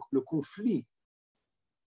machloket, le conflit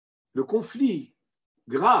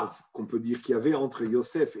grave qu'on peut dire qu'il y avait entre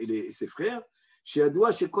Yosef et ses frères.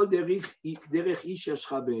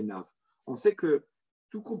 On sait que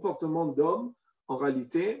tout comportement d'homme, en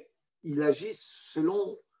réalité, il agit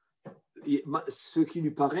selon ce qui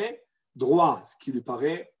lui paraît droit, ce qui lui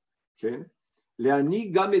paraît Léani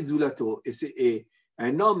Gamedzulato. Et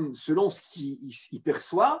un homme, selon ce qu'il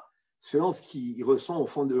perçoit, selon ce qu'il ressent au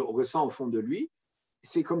fond de lui,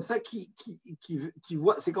 c'est comme ça qu'il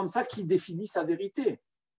voit, c'est comme ça qu'il définit sa vérité.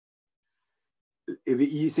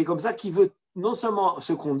 Et c'est comme ça qu'il veut non seulement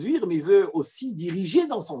se conduire, mais il veut aussi diriger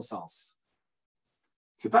dans son sens.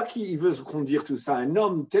 C'est pas qu'il veut se conduire tout ça. Un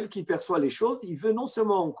homme tel qu'il perçoit les choses, il veut non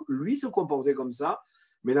seulement lui se comporter comme ça,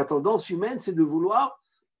 mais la tendance humaine, c'est de vouloir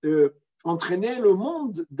entraîner le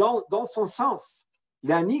monde dans son sens.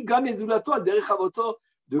 D'entraîner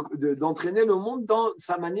le monde dans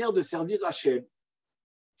sa manière de servir Hachem.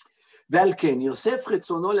 Yosef,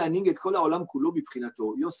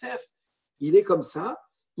 il est comme ça,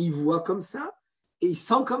 il voit comme ça, et il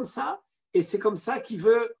sent comme ça, et c'est comme ça qu'il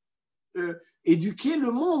veut éduquer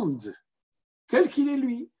le monde, tel qu'il est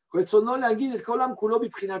lui. Comme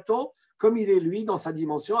il est lui dans sa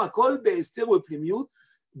dimension,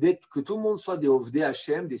 d'être que tout le monde soit des ovdei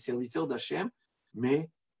Hachem, des serviteurs d'Hachem,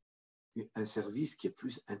 mais un service qui est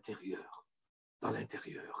plus intérieur, dans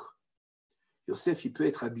l'intérieur. Yosef, il peut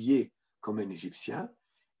être habillé comme un Égyptien,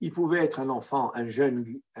 il pouvait être un enfant, un jeune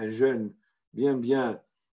bien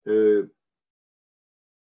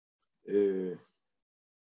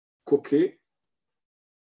coquet,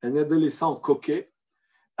 un adolescent coquet.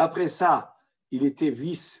 Après ça, il était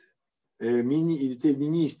il était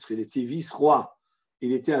ministre, il était vice-roi,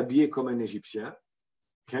 il était habillé comme un Égyptien.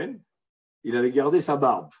 Il avait gardé sa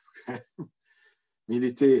barbe, mais il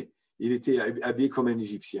était habillé comme un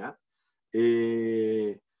Égyptien.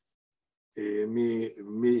 Mais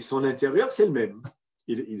son intérieur, c'est le même.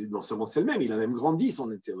 Non seulement c'est le même, il a même grandi son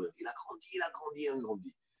intérieur. Il a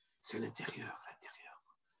grandi. C'est l'intérieur.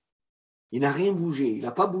 Il n'a rien bougé, il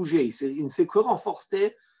n'a pas bougé, il ne s'est que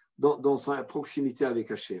renforcé dans sa proximité avec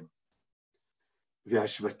Hachem. Mais les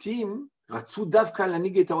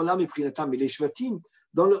Shvatim,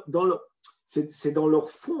 c'est dans leur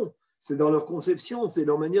fond, c'est dans leur conception, c'est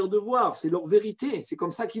leur manière de voir, c'est leur vérité. C'est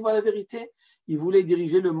comme ça qu'ils voient la vérité. Ils voulaient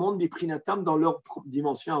diriger le monde Prinatam dans leur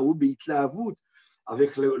dimension à Beitla Avut,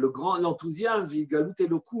 avec l'enthousiasme, Galut et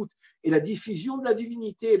Lokut, et la diffusion de la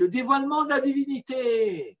divinité, le dévoilement de la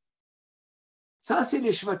divinité. Ça, c'est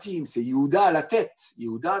les Shvatim, c'est Yehuda à la tête.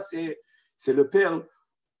 Yehuda, c'est le père,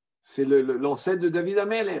 c'est l'ancêtre de David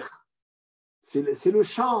Amelech. C'est le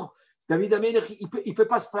chant. David Amelech, il peut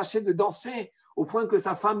pas se passer de danser au point que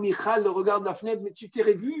sa femme Michal le regarde de la fenêtre, mais tu t'es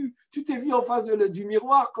vu en face du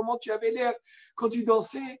miroir, comment tu avais l'air quand tu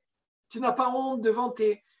dansais. Tu n'as pas honte devant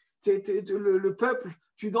le peuple,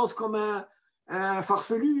 tu danses comme un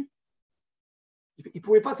farfelu. Il ne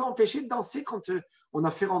pouvait pas s'empêcher de danser quand on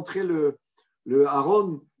a fait rentrer le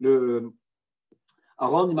Aaron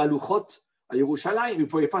Malouchot à Yerushalayim. Il ne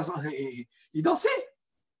pouvait pas. Il dansait.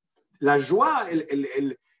 La joie,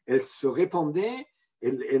 elle se répandait,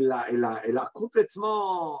 elle a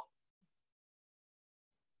complètement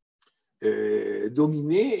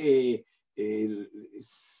dominé et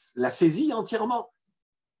l'a saisie entièrement.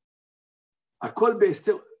 הכל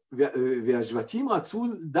באסתר, והשבטים רצו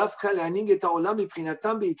דווקא להנהיג את העולם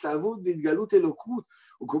מבחינתם בהתלהבות והתגלות אלוקות,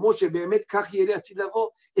 וכמו שבאמת כך יהיה לעתיד לבוא.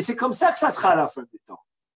 Et c'est comme ça que ça sera à la fin des temps.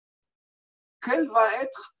 Quelle va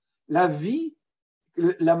être la vie,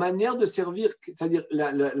 la manière de servir, c'est-à-dire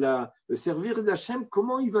le servir d'Hachem,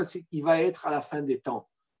 comment il va être à la fin des temps?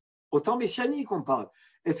 Au temps messianique, on parle.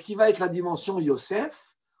 Est-ce qu'il va être la dimension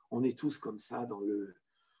Yosef? On est tous comme ça dans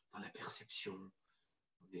la perception.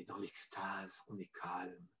 On est dans l'extase, on est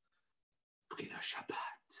calme, pris la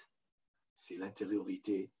Shabbat, c'est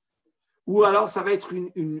l'intériorité. Ou alors ça va être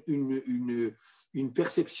une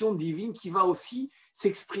perception divine qui va aussi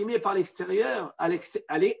s'exprimer par l'extérieur,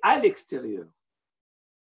 aller à l'extérieur.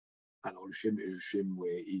 Alors le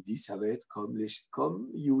Michmouel, il dit ça va être comme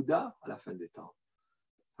Yehuda à la fin des temps.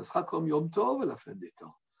 Ça sera comme Yom Tov à la fin des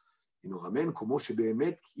temps. Il nous ramène comment chez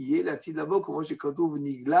Behemet, qui est la Tidlavo, comment chez Katouf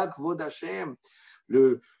Nigla, Kvod Hashem.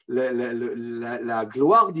 La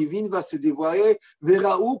gloire divine va se dévoiler.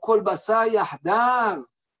 Veraou kol basa yahdav.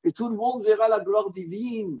 Et tout le monde verra la gloire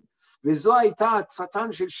divine. Vezo aita satan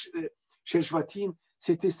shel shvatim.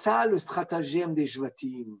 C'était ça le stratagème des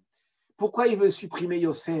shvatim. Pourquoi il veut supprimer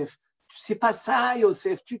Yosef? C'est pas ça,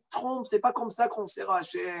 Yosef. Tu te trompes. C'est pas comme ça qu'on sert à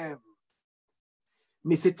Hachem.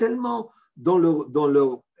 Mais c'est tellement dans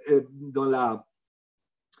la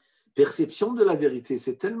perception de la vérité,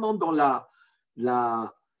 c'est tellement dans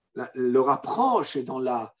leur approche et dans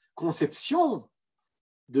la conception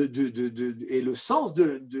et le sens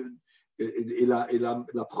et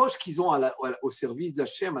l'approche qu'ils ont au service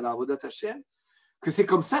d'Hachem, à la Avodat Hachem, que c'est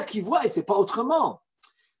comme ça qu'ils voient et c'est pas autrement.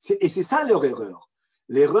 Et c'est ça leur erreur.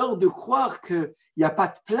 L'erreur de croire qu'il n'y a pas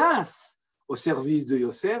de place au service de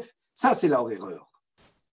Yosef, ça c'est leur erreur.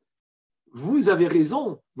 Vous avez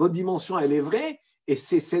raison, votre dimension elle est vraie, et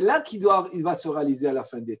c'est celle-là il va se réaliser à la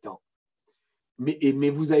fin des temps. Mais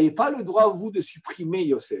vous n'avez pas le droit, vous, de supprimer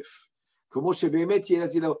Yosef. Comment chez Behemet, il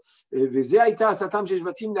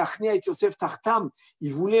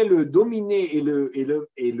voulait le dominer et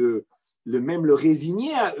même le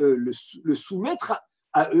résigner à eux, le soumettre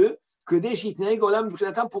à eux, pour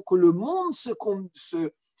que le monde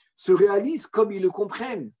se réalise comme ils le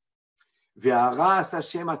comprennent.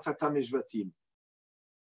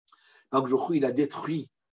 Donc, il a détruit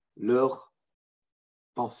leur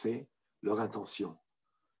pensée, leur intention.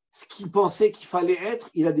 Ce qu'ils pensaient qu'il fallait être,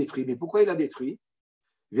 il a détruit. Mais pourquoi il a détruit?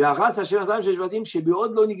 Parce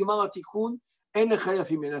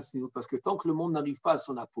que tant que le monde n'arrive pas à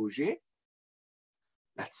son apogée,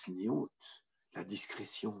 la tsniout, la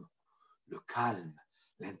discrétion, le calme,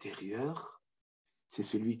 l'intérieur, c'est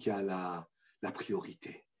celui qui a la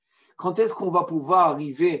priorité. Quand est-ce qu'on va pouvoir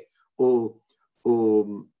arriver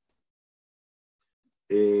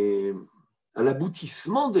à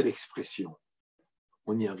l'aboutissement de l'expression?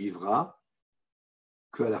 On n'y arrivera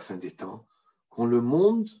qu'à la fin des temps, quand le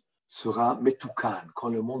monde sera metoukan, quand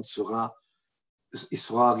le monde sera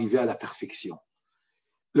arrivé à la perfection.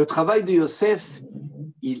 Le travail de Yosef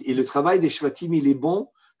et le travail des Shvatim, il est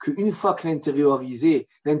bon qu'une fois que l'intériorité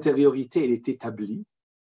elle est établie,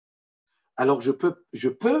 alors je peux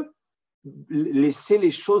laisser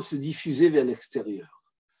les choses se diffuser vers l'extérieur.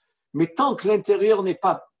 Mais tant que l'intérieur n'est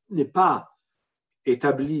pas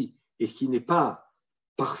établi et qui n'est pas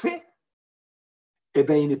parfait, eh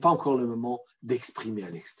bien, il n'est pas encore le moment d'exprimer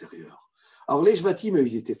à l'extérieur. Alors, les Shvatim,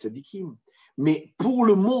 ils étaient tzadikim, mais pour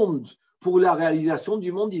le monde, pour la réalisation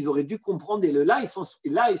du monde, ils auraient dû comprendre, et là,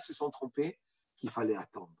 ils se sont trompés, qu'il fallait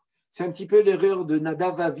attendre. C'est un petit peu l'erreur de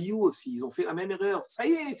Nadav Avihu aussi, ils ont fait la même erreur. Ça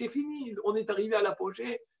y est, c'est fini, on est arrivé à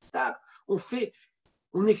l'apogée,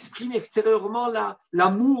 on exprime extérieurement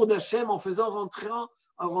l'amour d'Hachem en faisant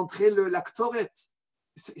rentrer l'actoret.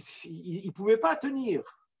 Ils ne pouvaient pas tenir.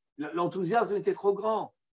 L'enthousiasme était trop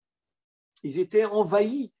grand. Ils étaient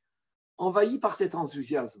envahis par cet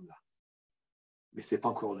enthousiasme-là. Mais ce n'est pas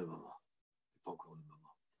encore le moment.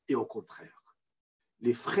 Et au contraire,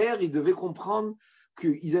 les frères, ils devaient comprendre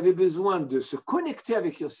qu'ils avaient besoin de se connecter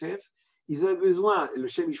avec Yosef ils avaient besoin, le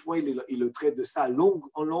Chem Michmouel, il le traite de ça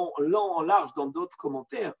en large dans d'autres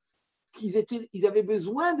commentaires, ils avaient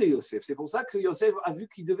besoin de Yosef. C'est pour ça que Yosef a vu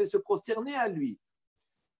qu'il devait se prosterner à lui.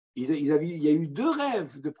 Il y a eu 2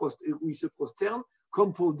 rêves où ils se prosternent,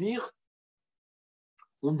 comme pour dire,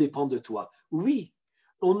 on dépend de toi. Oui,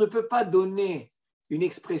 on ne peut pas donner une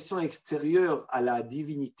expression extérieure à la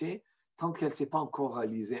divinité tant qu'elle ne s'est pas encore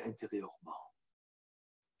réalisée intérieurement.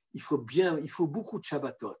 Il faut beaucoup de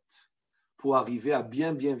Shabbatot pour arriver à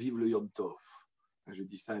bien vivre le Yom Tov. Je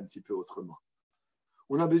dis ça un petit peu autrement.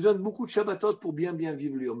 On a besoin de beaucoup de Shabbatot pour bien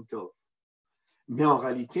vivre le Yom Tov. Mais en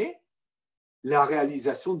réalité, la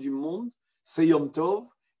réalisation du monde, c'est Yom Tov,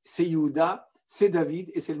 c'est Yehuda, c'est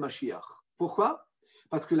David et c'est le Mashiach. Pourquoi?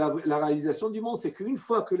 Parce que la réalisation du monde, c'est qu'une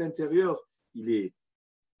fois que l'intérieur il est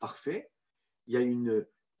parfait, il y a une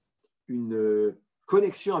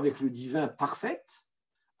connexion avec le divin parfaite.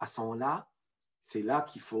 À ce moment-là, c'est là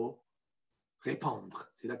qu'il faut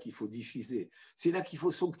répandre, c'est là qu'il faut diffuser, c'est là qu'il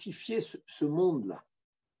faut sanctifier ce monde-là.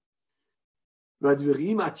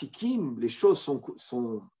 Les choses sont,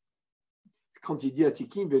 quand il dit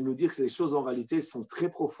Atikim, il veut nous dire que les choses en réalité sont très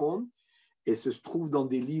profondes et se trouvent dans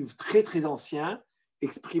des livres très anciens,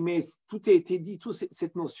 exprimés, tout a été dit, toute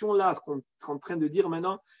cette notion-là, ce qu'on est en train de dire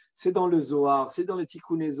maintenant, c'est dans le Zohar, c'est dans le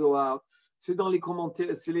Tikkun Zohar, c'est dans les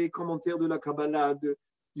commentaires de la Kabbalah,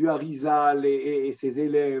 du Harizal et ses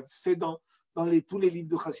élèves, c'est dans tous les livres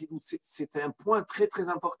de Chassidut. C'est un point très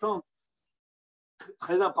important,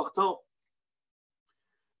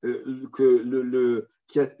 de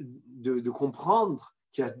comprendre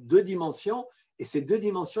qu'il y a 2 dimensions, et ces 2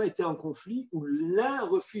 dimensions étaient en conflit où l'un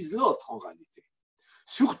refuse l'autre en réalité.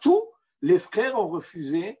 Surtout, les frères ont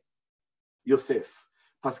refusé Yosef,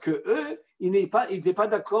 parce que eux, ils n'étaient pas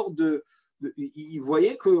d'accord ils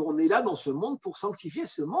voyaient qu'on est là dans ce monde pour sanctifier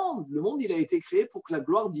ce monde. Le monde, il a été créé pour que la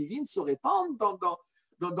gloire divine se répande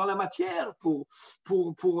dans la matière, pour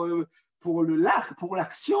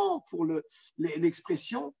l'action, pour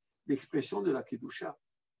l'expression de la Kedusha.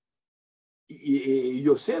 Et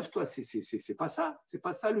Yosef, toi, c'est pas ça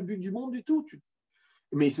le but du monde du tout.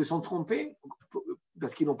 Mais ils se sont trompés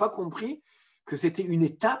parce qu'ils n'ont pas compris que c'était une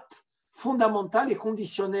étape fondamentale et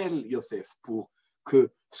conditionnelle, Yosef, pour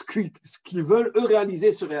que ce qu'ils veulent eux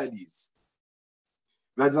réaliser se réalise.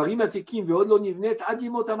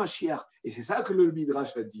 Et c'est ça que le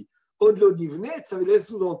Midrash a dit. Odlo nivnet, ça veut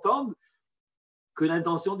sous-entendre que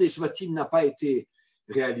l'intention des Shvatim n'a pas été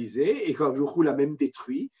réalisée et qu'Akhdouchou l'a même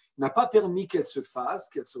détruit, n'a pas permis qu'elle se fasse,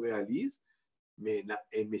 qu'elle se réalise, mais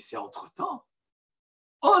c'est entre-temps.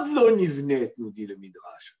 Odlo nivnet, nous dit le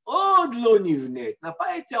Midrash. Odlo nivnet n'a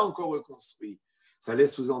pas été encore reconstruit. Ça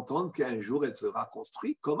laisse sous-entendre qu'un jour elle sera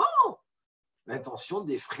construite. Comment? L'intention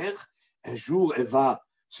des frères, un jour elle va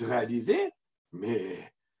se réaliser,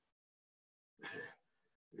 mais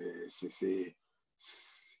c'est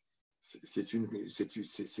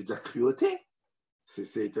de la cruauté.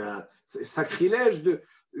 C'est un sacrilège de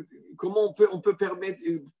comment on peut permettre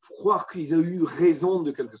croire qu'ils ont eu raison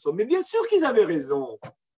de quelque chose. Mais bien sûr qu'ils avaient raison.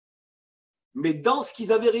 Mais dans ce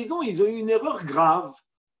qu'ils avaient raison, ils ont eu une erreur grave.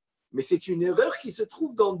 Mais c'est une erreur qui se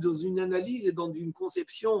trouve dans une analyse et dans une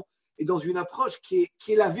conception et dans une approche qui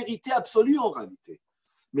est la vérité absolue en réalité.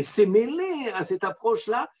 Mais c'est mêlé à cette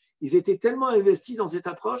approche-là. Ils étaient tellement investis dans cette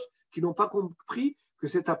approche qu'ils n'ont pas compris que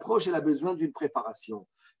cette approche, elle a besoin d'une préparation,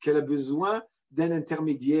 qu'elle a besoin d'un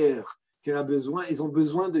intermédiaire, ils ont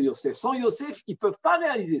besoin de Yosef. Sans Yosef, ils ne peuvent pas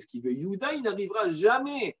réaliser ce qu'ils veulent. Yehuda, il n'arrivera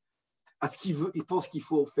jamais à ce qu'il pense qu'il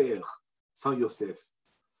faut faire sans Yosef.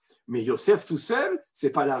 Mais Yosef tout seul, ce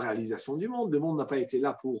n'est pas la réalisation du monde. Le monde n'a pas été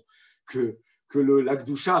là pour que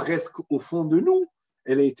l'Akdoucha reste au fond de nous.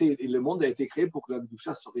 Le monde a été créé pour que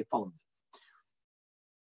l'Akdoucha se répande.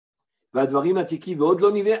 Quand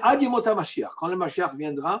le Mashiach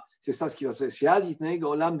viendra, c'est ça ce qui va se passer.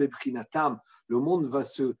 Le monde va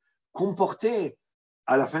se comporter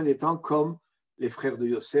à la fin des temps comme les frères de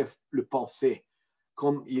Yosef le pensaient,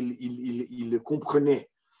 comme ils le comprenaient.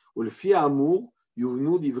 Ou le fi amour,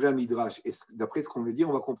 yuvnu divrei midrash. Et d'après ce qu'on veut dire,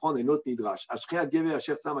 on va comprendre un autre midrash.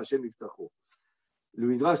 Le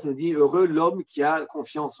midrash nous dit heureux l'homme qui a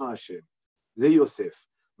confiance en Hachem. C'est Yosef.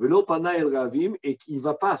 Velo pana el ravim, et qui ne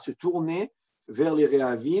va pas se tourner vers les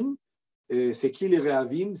réavim. C'est qui les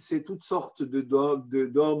réavim? C'est toutes sortes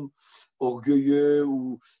d'hommes orgueilleux,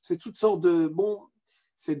 ou c'est toutes sortes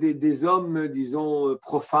c'est des hommes, disons,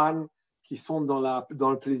 profanes, qui sont dans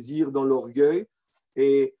le plaisir, dans l'orgueil.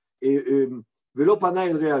 Et Velo pana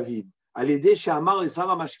el réavim. À l'aider chez Amar, les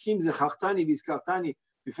Sarah Mashkim, Zechartani, Biskartani,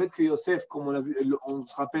 du fait que Yosef, comme on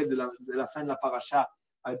se rappelle de la fin de la paracha,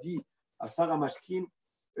 a dit à Sarah Mashkim,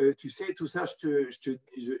 tu sais, tout ça,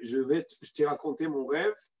 je t'ai raconté mon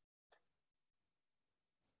rêve.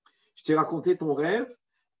 Je t'ai raconté ton rêve,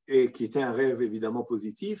 et qui était un rêve évidemment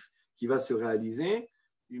positif, qui va se réaliser.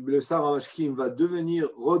 Le Sarah Mashkim va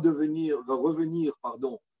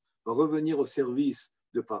revenir au service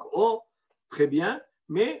de Paro. Très bien,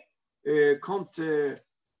 mais quand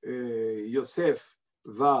Yosef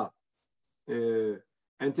va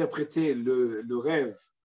interpréter le rêve,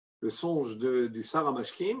 le songe du Sarah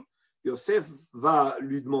Mashkim, Yosef va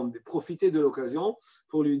lui demander, profiter de l'occasion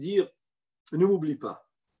pour lui dire, ne m'oublie pas,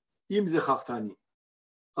 Im Zechartani,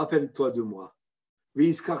 rappelle-toi de moi.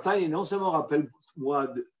 Vizkartani, non seulement rappelle-toi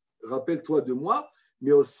de moi,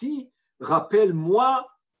 mais aussi rappelle-moi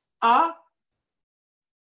à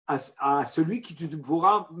celui qui tu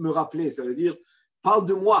pourras me rappeler. Ça veut dire, parle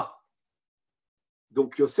de moi.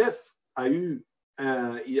 Donc Yosef a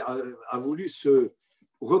voulu se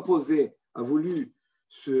reposer, a voulu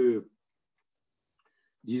se,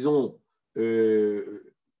 disons,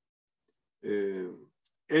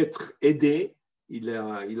 être aidé. Il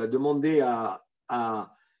a demandé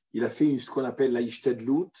il a fait ce qu'on appelle la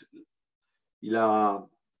ishtedlut. Il a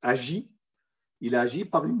agi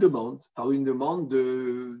par une demande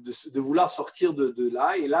de vouloir sortir de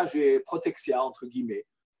là. Et là, j'ai protexia, entre guillemets,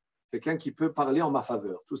 quelqu'un qui peut parler en ma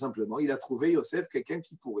faveur, tout simplement. Il a trouvé, Yosef, quelqu'un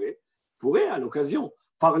qui pourrait, à l'occasion,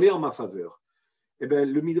 parler en ma faveur. Eh bien,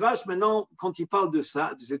 le Midrash, maintenant, quand il parle de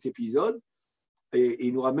ça, de cet épisode, et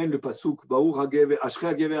il nous ramène le pasouk, Ashrei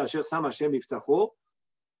hagever asher sam Hashem iftacho,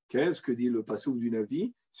 ce que dit le pasouk du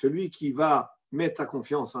Navi, celui qui va mettre sa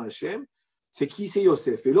confiance en Hashem, c'est qui? C'est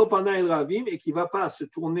Yosef. Et l'opana el ravim, et qui ne va pas se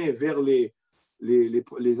tourner vers les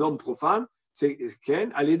hommes profanes, c'est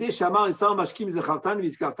Ken, Alédé Shamar et Sarah Mashkim Zechartan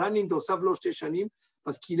Vizkartan Im Tosav Lo Shte Shanim,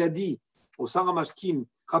 parce qu'il a dit au Sarah Mashkim,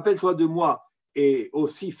 rappelle-toi de moi, et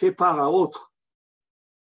aussi fais part à autres,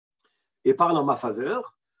 et parle en ma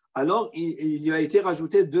faveur. Alors il lui a été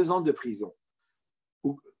rajouté 2 ans de prison.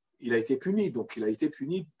 Il a été puni, donc il a été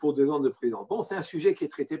puni pour 2 ans de prison. Bon, c'est un sujet qui est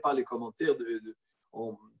traité par les commentaires de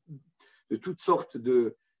toutes sortes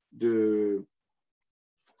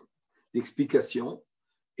d'explications.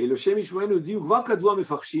 Et le Chem Michmouel nous dit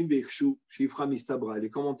les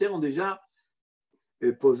commentaires ont déjà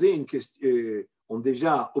posé une question, ont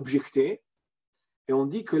déjà objecté, et on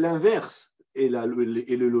dit que l'inverse est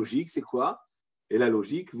le logique. C'est quoi? Et la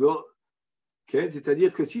logique,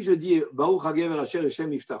 c'est-à-dire que si je dis Baruch Hagever Asher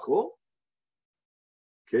Hashem Iftacho,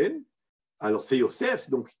 alors c'est Yosef,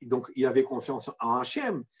 donc il avait confiance en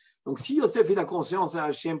Hashem. Donc si Yosef il a confiance en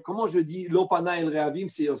Hashem, comment je dis Lopana El Rehavim,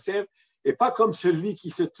 c'est Yosef, et pas comme celui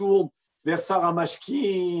qui se tourne vers Sarah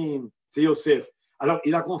Mashkim, c'est Yosef. Alors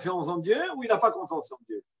il a confiance en Dieu ou il n'a pas confiance en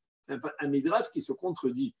Dieu? C'est un midrash qui se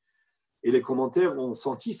contredit. Et les commentaires ont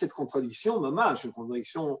senti cette contradiction, mamash, une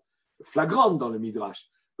contradiction flagrante dans le midrash.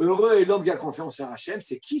 Heureux est l'homme qui a confiance en Hachem.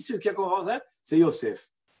 C'est qui ceux qui a confiance en Hachem? C'est Yosef.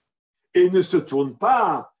 Et il ne se tourne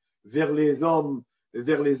pas vers les hommes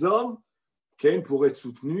pour être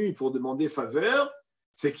soutenu, pour demander faveur.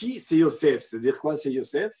 C'est qui? C'est Yosef. C'est-à-dire quoi? C'est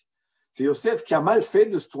Yosef. C'est Yosef qui a mal fait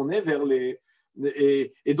de se tourner vers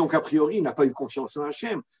et donc, a priori, il n'a pas eu confiance en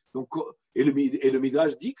Hachem. Donc, et le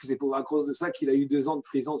Midrash dit que c'est à cause de ça qu'il a eu 2 ans de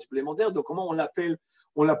prison supplémentaire. Donc, comment on l'appelle?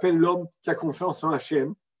 On l'appelle l'homme qui a confiance en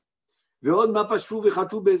Hachem. En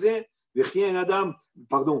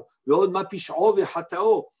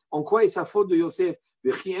quoi est sa faute de Yosef?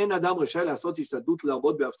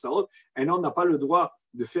 Un homme n'a pas le droit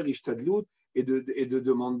de faire ishtadlut et de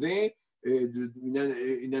demander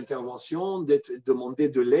une intervention, de demander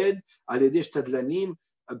de l'aide à l'aider shtadlanim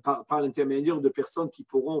par l'intermédiaire de personnes qui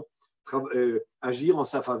pourront agir en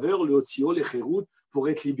sa faveur, le hotzio, les chérout, pour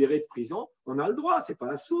être libéré de prison. On a le droit, c'est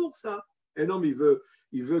pas un sourd ça. Un homme, il veut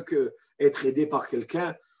être aidé par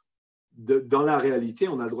quelqu'un. Dans la réalité,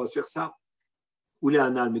 on a le droit de faire ça. Ou les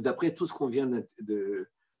anal, mais d'après tout ce qu'on vient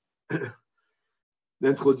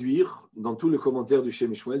d'introduire dans tout le commentaire du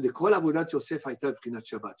Chem Michmouel, de Kol Avodat Yosef Haïta Prinat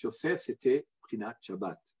Shabbat. Yosef, c'était Prinat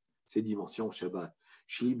Shabbat, ses dimensions Shabbat.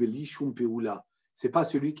 Shi Beli Shum Peula. C'est pas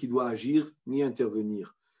celui qui doit agir ni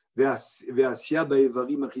intervenir. Ve'asia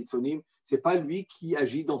Ba'evari Machitzonim. C'est pas lui qui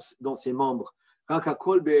agit dans ses membres. Tout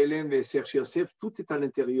est à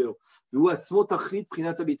l'intérieur. Et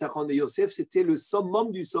Yosef, c'était le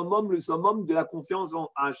summum du summum, le summum de la confiance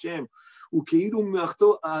en Hachem.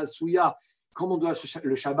 Comme on doit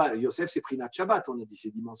le Shabbat, Yosef, c'est Prinat Shabbat, on a dit,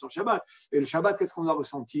 c'est dimension Shabbat. Et le Shabbat, qu'est-ce qu'on doit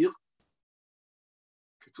ressentir?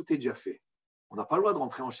 Que tout est déjà fait. On n'a pas le droit de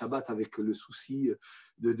rentrer en Shabbat avec le souci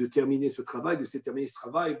de terminer ce travail, de se terminer ce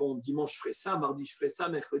travail. Bon, dimanche, je ferai ça, mardi, je ferai ça,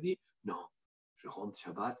 mercredi. Non. Je rentre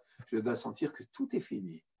Shabbat, je dois sentir que tout est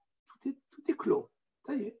fini, tout est clos.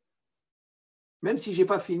 Ça y est. Même si je n'ai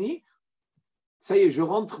pas fini, ça y est, je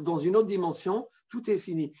rentre dans une autre dimension, tout est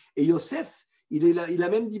fini. Et Yosef, il a la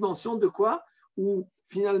même dimension de quoi? Où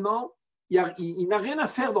finalement, il n'a rien à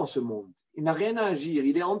faire dans ce monde. Il n'a rien à agir.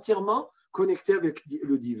 Il est entièrement connecté avec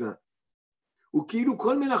le divin. Ou Kilu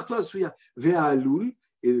Kol Melarto Asuya Ve'alul,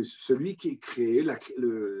 et celui qui est créé,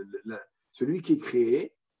 celui qui est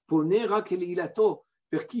créé, Ponera Kelilato,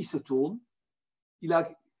 vers qui il se tourne?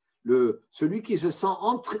 Celui qui se sent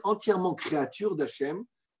entièrement créature d'Hachem,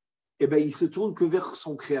 eh ben, il se tourne que vers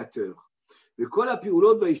son créateur.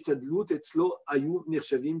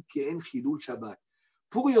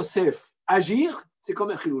 Pour Yosef, agir, c'est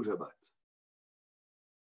comme un chilul Shabbat.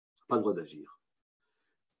 Pas le droit d'agir.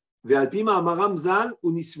 Comme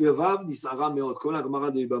la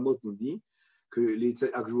Gemara de Ibamot nous dit que les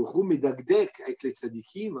Akjouchou medagdek avec les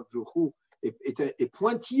tzadikim, Akjouchou est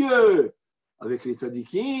pointilleux avec les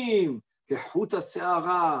tzadikim,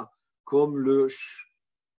 comme le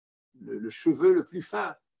cheveu le plus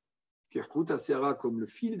fin, comme le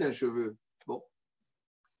fil d'un cheveu. Bon.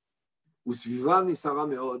 Et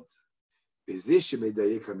c'est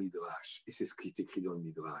ce qui est écrit dans le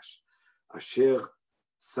Midrash. Asher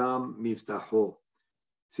Sam Miftaho.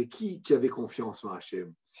 C'est qui avait confiance en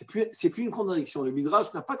Hachem? C'est plus une contradiction. Le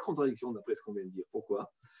Midrash n'a pas de contradiction d'après ce qu'on vient de dire.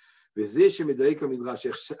 Pourquoi? C'est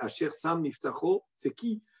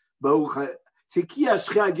qui? C'est qui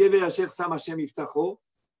Asher Ageve Asher Sam Hachem Miftaho?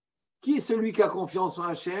 Qui est celui qui a confiance en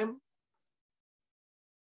Hachem?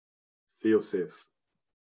 C'est Yosef.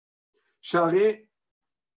 Charé,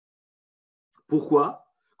 pourquoi?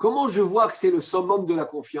 Comment je vois que c'est le summum de la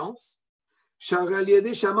confiance?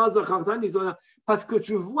 Parce que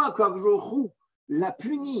tu vois qu'Akjouchou l'a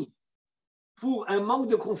puni pour un manque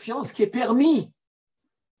de confiance qui est permis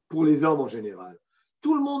pour les hommes en général.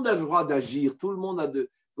 Tout le monde a le droit d'agir, tout le monde a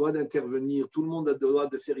le droit d'intervenir, tout le monde a le droit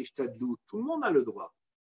de faire ishtadlout, tout le monde a le droit.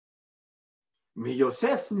 Mais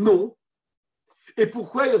Yosef, non. Et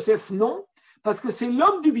pourquoi Yosef, non? Parce que c'est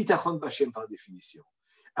l'homme du bitachon b'Hashem par définition.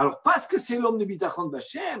 Alors, parce que c'est l'homme du bitachon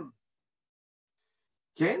b'Hashem,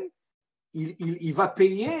 il va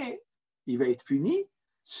payer, il va être puni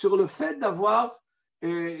sur le fait d'avoir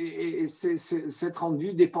s'être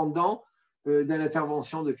rendu dépendant de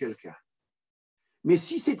l'intervention de quelqu'un. Mais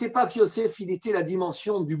si ce n'était pas que Yosef, il était la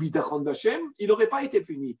dimension du bitachon b'Hashem, il n'aurait pas été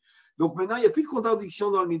puni. Donc maintenant, il n'y a plus de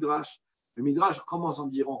contradiction dans le Midrash. Le Midrash commence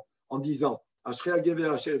en disant Ashrei Hagever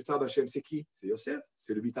Asher Iftar b'Hashem, c'est qui? C'est Yosef,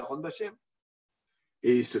 c'est le bitachon b'Hashem.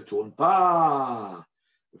 Et il ne se tourne pas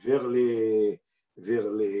vers le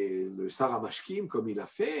Sarah Mashkim comme il a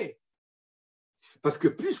fait. Parce que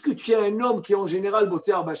puisque tu es un homme qui est en général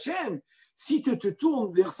Botéar b'Hashem, si tu te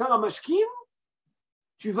tournes vers Sarah Mashkim,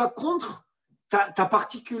 tu vas contre ta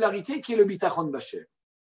particularité qui est le bitachon b'Hashem.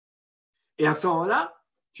 Et à ce moment-là,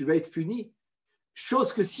 tu vas être puni.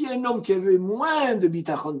 Chose que si un homme qui avait moins de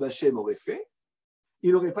bitachon b'Hashem aurait fait,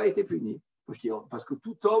 il n'aurait pas été puni. Parce que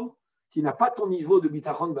tout homme qui n'a pas ton niveau de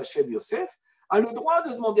bitachon b'Hashem Yosef a le droit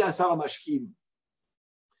de demander à Sarah Mashkim.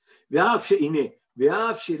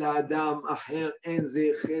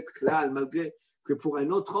 Malgré que pour un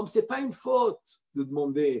autre homme, ce n'est pas une faute de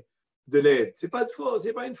demander de l'aide. Ce n'est pas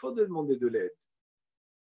une faute de demander de l'aide.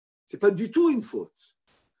 Ce n'est pas du tout une faute.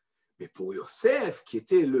 Mais pour Yosef, qui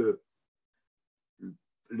était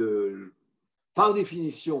par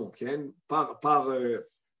définition,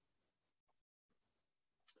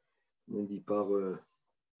 on dit par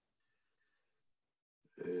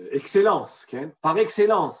excellence, par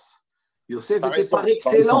excellence. Yosef était par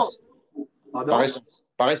excellence.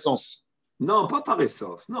 Par essence. Non, pas par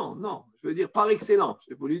essence. Non. Je veux dire par excellence.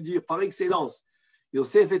 J'ai voulu dire par excellence.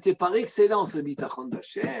 Yosef était par excellence le bitachon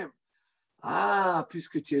b'Hashem. Ah,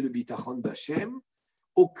 puisque tu es le bitachon b'Hashem,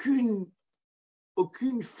 aucune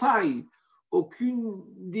faille, aucune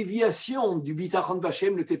déviation du bitachon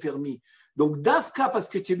b'Hashem ne t'est permis. Donc, Dafka, parce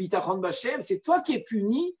que tu es bitachon b'Hashem, c'est toi qui es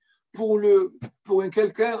puni pour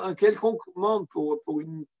un quelconque monde, pour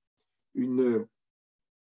une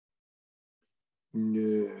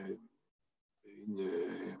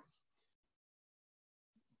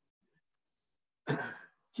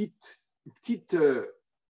petite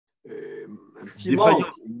un petit manque.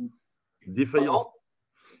 Défaillance.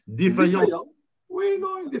 Oui,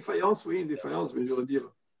 non, une défaillance, mais je veux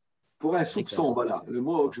dire, pour un soupçon, voilà, le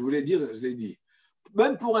mot que je voulais dire, je l'ai dit.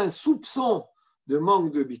 Même pour un soupçon de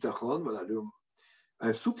manque de bitachon, voilà,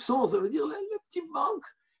 un soupçon, ça veut dire le petit manque,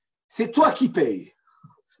 c'est toi qui payes.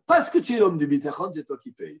 Parce que tu es l'homme du bitachon, c'est toi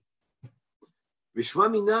qui payes. De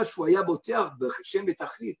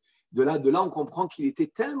là, on comprend qu'il était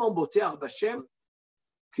tellement botéar b'Hashem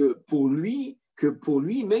que pour lui, que pour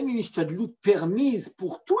lui, même une ishtadlout permise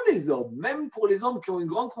pour tous les hommes, même pour les hommes qui ont une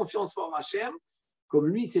grande confiance en Hachem, comme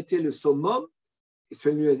lui, c'était le summum, et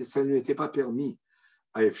ça ne lui était pas permis.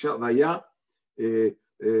 Aefshar vaya,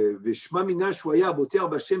 veshma mina shwaya boter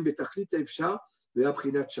b'Hashem betachlit aefshar vea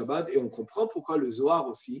prinat Shabbat, et on comprend pourquoi le Zohar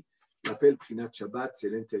aussi l'appelle prinat Shabbat, c'est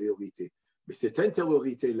l'intériorité. Mais cette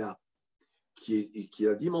intériorité-là, qui est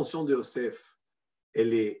la dimension de Yosef,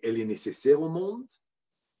 elle est nécessaire au monde,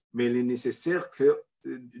 mais elle est nécessaire que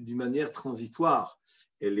d'une manière transitoire.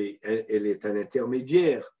 Elle est un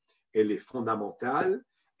intermédiaire, elle est fondamentale,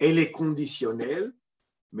 elle est conditionnelle,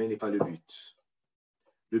 mais elle n'est pas le but.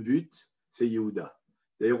 Le but, c'est Yehuda.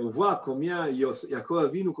 D'ailleurs, on voit combien Yaakov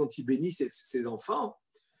Avinu, quand il bénit ses enfants,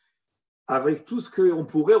 avec tout ce qu'on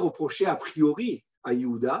pourrait reprocher a priori à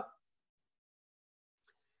Yehuda,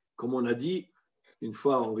 comme on a dit une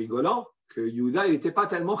fois en rigolant, que Yehuda n'était pas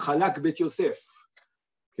tellement Chalak Bet Yosef,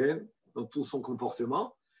 okay, dans tout son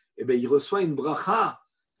comportement, et bien il reçoit une bracha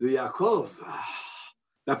de Yaakov,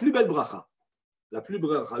 la plus belle bracha,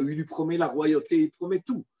 il lui promet la royauté, il promet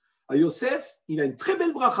tout. À Yosef, il a une très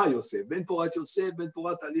belle bracha, Yosef, Ben Porat Yosef, Ben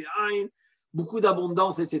Porat Alehain, beaucoup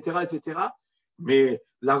d'abondance, etc., etc. Mais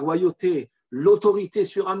la royauté, l'autorité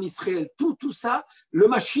sur Am Israël, tout ça, le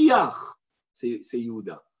Mashiach, c'est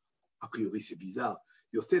Yehuda. A priori, c'est bizarre.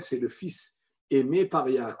 Yosef, c'est le fils aimé par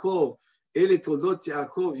Yaakov. Et les Toldot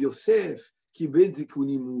Yaakov, Yosef, qui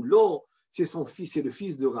Bedzikunimulo, c'est son fils, c'est le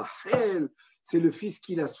fils de Rachel, c'est le fils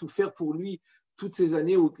qu'il a souffert pour lui toutes ces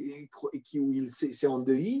années où il s'est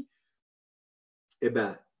endeuillé. Eh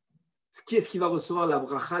bien, qui est-ce qui va recevoir la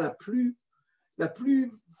bracha la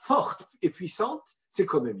plus forte et puissante? C'est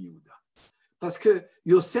quand même Yehuda. Parce que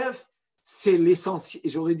Yosef, c'est l'essentiel,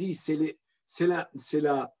 j'aurais dit, c'est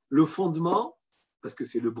le fondement, parce que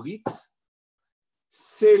c'est le brit,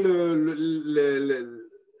 c'est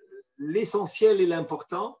l'essentiel et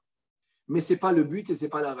l'important, mais ce n'est pas le but et ce n'est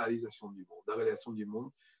pas la réalisation du monde. La réalisation du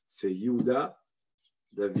monde, c'est Yehuda,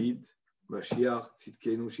 David, Mashiach,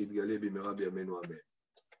 Tzidkenu, Shitgale, Bimera, Biamenu, Amen.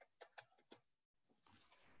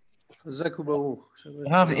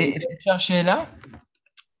 Rav, et chercher là.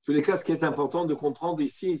 En tous les cas, ce qui est important de comprendre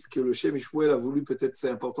ici, ce que le Chem Michmouel a voulu, peut-être c'est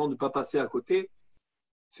important de ne pas passer à côté,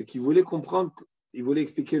 c'est qu'il voulait comprendre, il voulait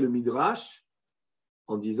expliquer le Midrash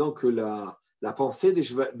en disant que la pensée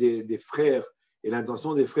des frères et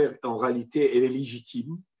l'intention des frères, en réalité, elle est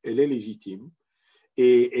légitime. Et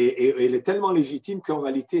elle est tellement légitime qu'en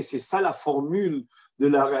réalité, c'est ça la formule de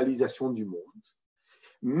la réalisation du monde.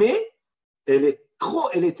 Mais elle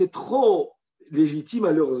était trop légitime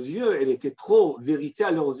à leurs yeux, elle était trop vérité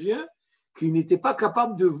à leurs yeux, qu'ils n'étaient pas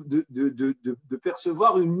capables de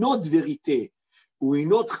percevoir une autre vérité ou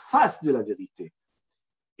une autre face de la vérité.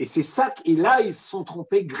 Et c'est ça, et là, ils se sont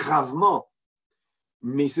trompés gravement.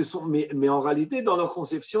 Mais en réalité, dans leur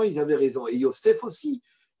conception, ils avaient raison. Et Yosef aussi,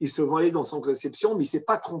 il se voyait dans son conception, mais il ne s'est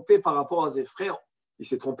pas trompé par rapport à ses frères. Il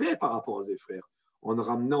s'est trompé par rapport à ses frères en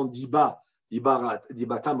ramenant Dibatam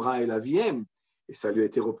et Aviem, et ça lui a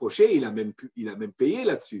été reproché, il a même payé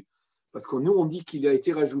là-dessus. Parce que nous, on dit qu'il a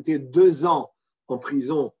été rajouté 2 ans en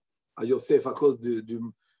prison à Yosef à cause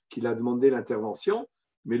qu'il a demandé l'intervention,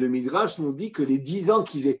 mais le Midrash nous dit que les 10 ans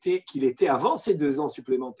qu'il était avant ces 2 ans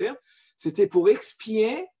supplémentaires, c'était pour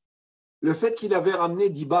expier le fait qu'il avait ramené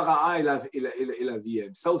Dibara'a et la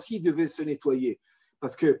Viem. Ça aussi, il devait se nettoyer,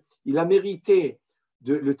 parce qu'il a mérité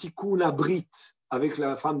le tikkun à Brit avec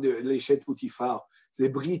la femme de l'Échet Poutifar. C'est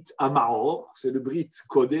Brit Amaor, c'est le Brit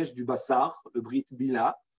Kodesh du Bassar, le Brit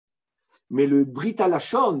Bila. Mais le Brit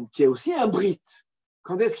Alashon, qui est aussi un Brit,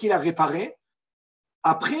 quand est-ce qu'il a réparé?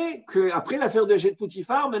 Après l'affaire de l'Échet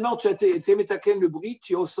Poutifar, maintenant tu es métaken le Brit,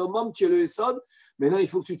 tu es au summum, tu es le Esod. Maintenant, il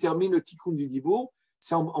faut que tu termines le tikkun du Dibour.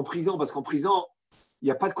 C'est en prison, parce qu'en prison, il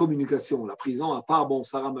n'y a pas de communication. La prison, à part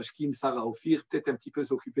Sarah Mashkim, Sarah Ophir, peut-être un petit peu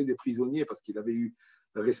s'occuper des prisonniers, parce qu'il avait eu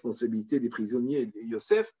la responsabilité des prisonniers,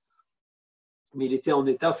 Yosef, mais il était en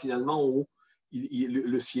état finalement où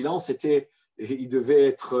le silence il devait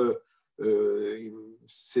être,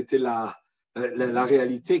 c'était la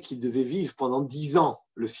réalité qu'il devait vivre pendant 10 ans,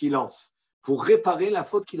 le silence, pour réparer la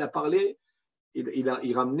faute qu'il a parlé.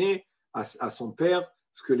 Il ramenait à son père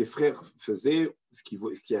ce que les frères faisaient, ce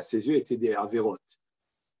qui à ses yeux était des avérotes.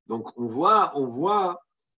 Donc on voit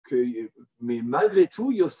que, mais malgré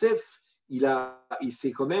tout, Yosef, il a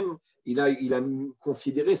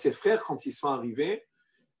considéré ses frères quand ils sont arrivés,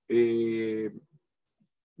 et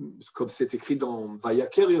comme c'est écrit dans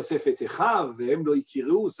Vayaker Yosef et Echav, Vehem lo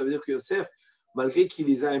ikireu, ça veut dire que Yosef, malgré qu'il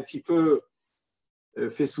les a un petit peu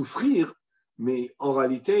fait souffrir, mais en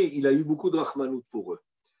réalité, il a eu beaucoup de rachmanout pour eux.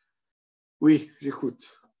 Oui,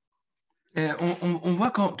 j'écoute. On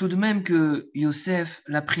voit tout de même que Yosef,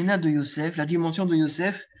 la prina de Yosef, la dimension de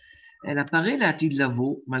Yosef, elle apparaît la de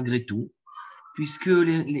Lavo, malgré tout, puisque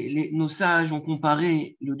nos sages ont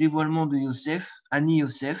comparé le dévoilement de Yosef, Ani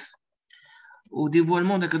Yosef, au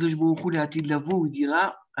dévoilement d'Akadosh Baruch Hu, la de Lavo, où il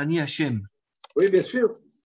dira Ani Hashem. Oui, bien sûr.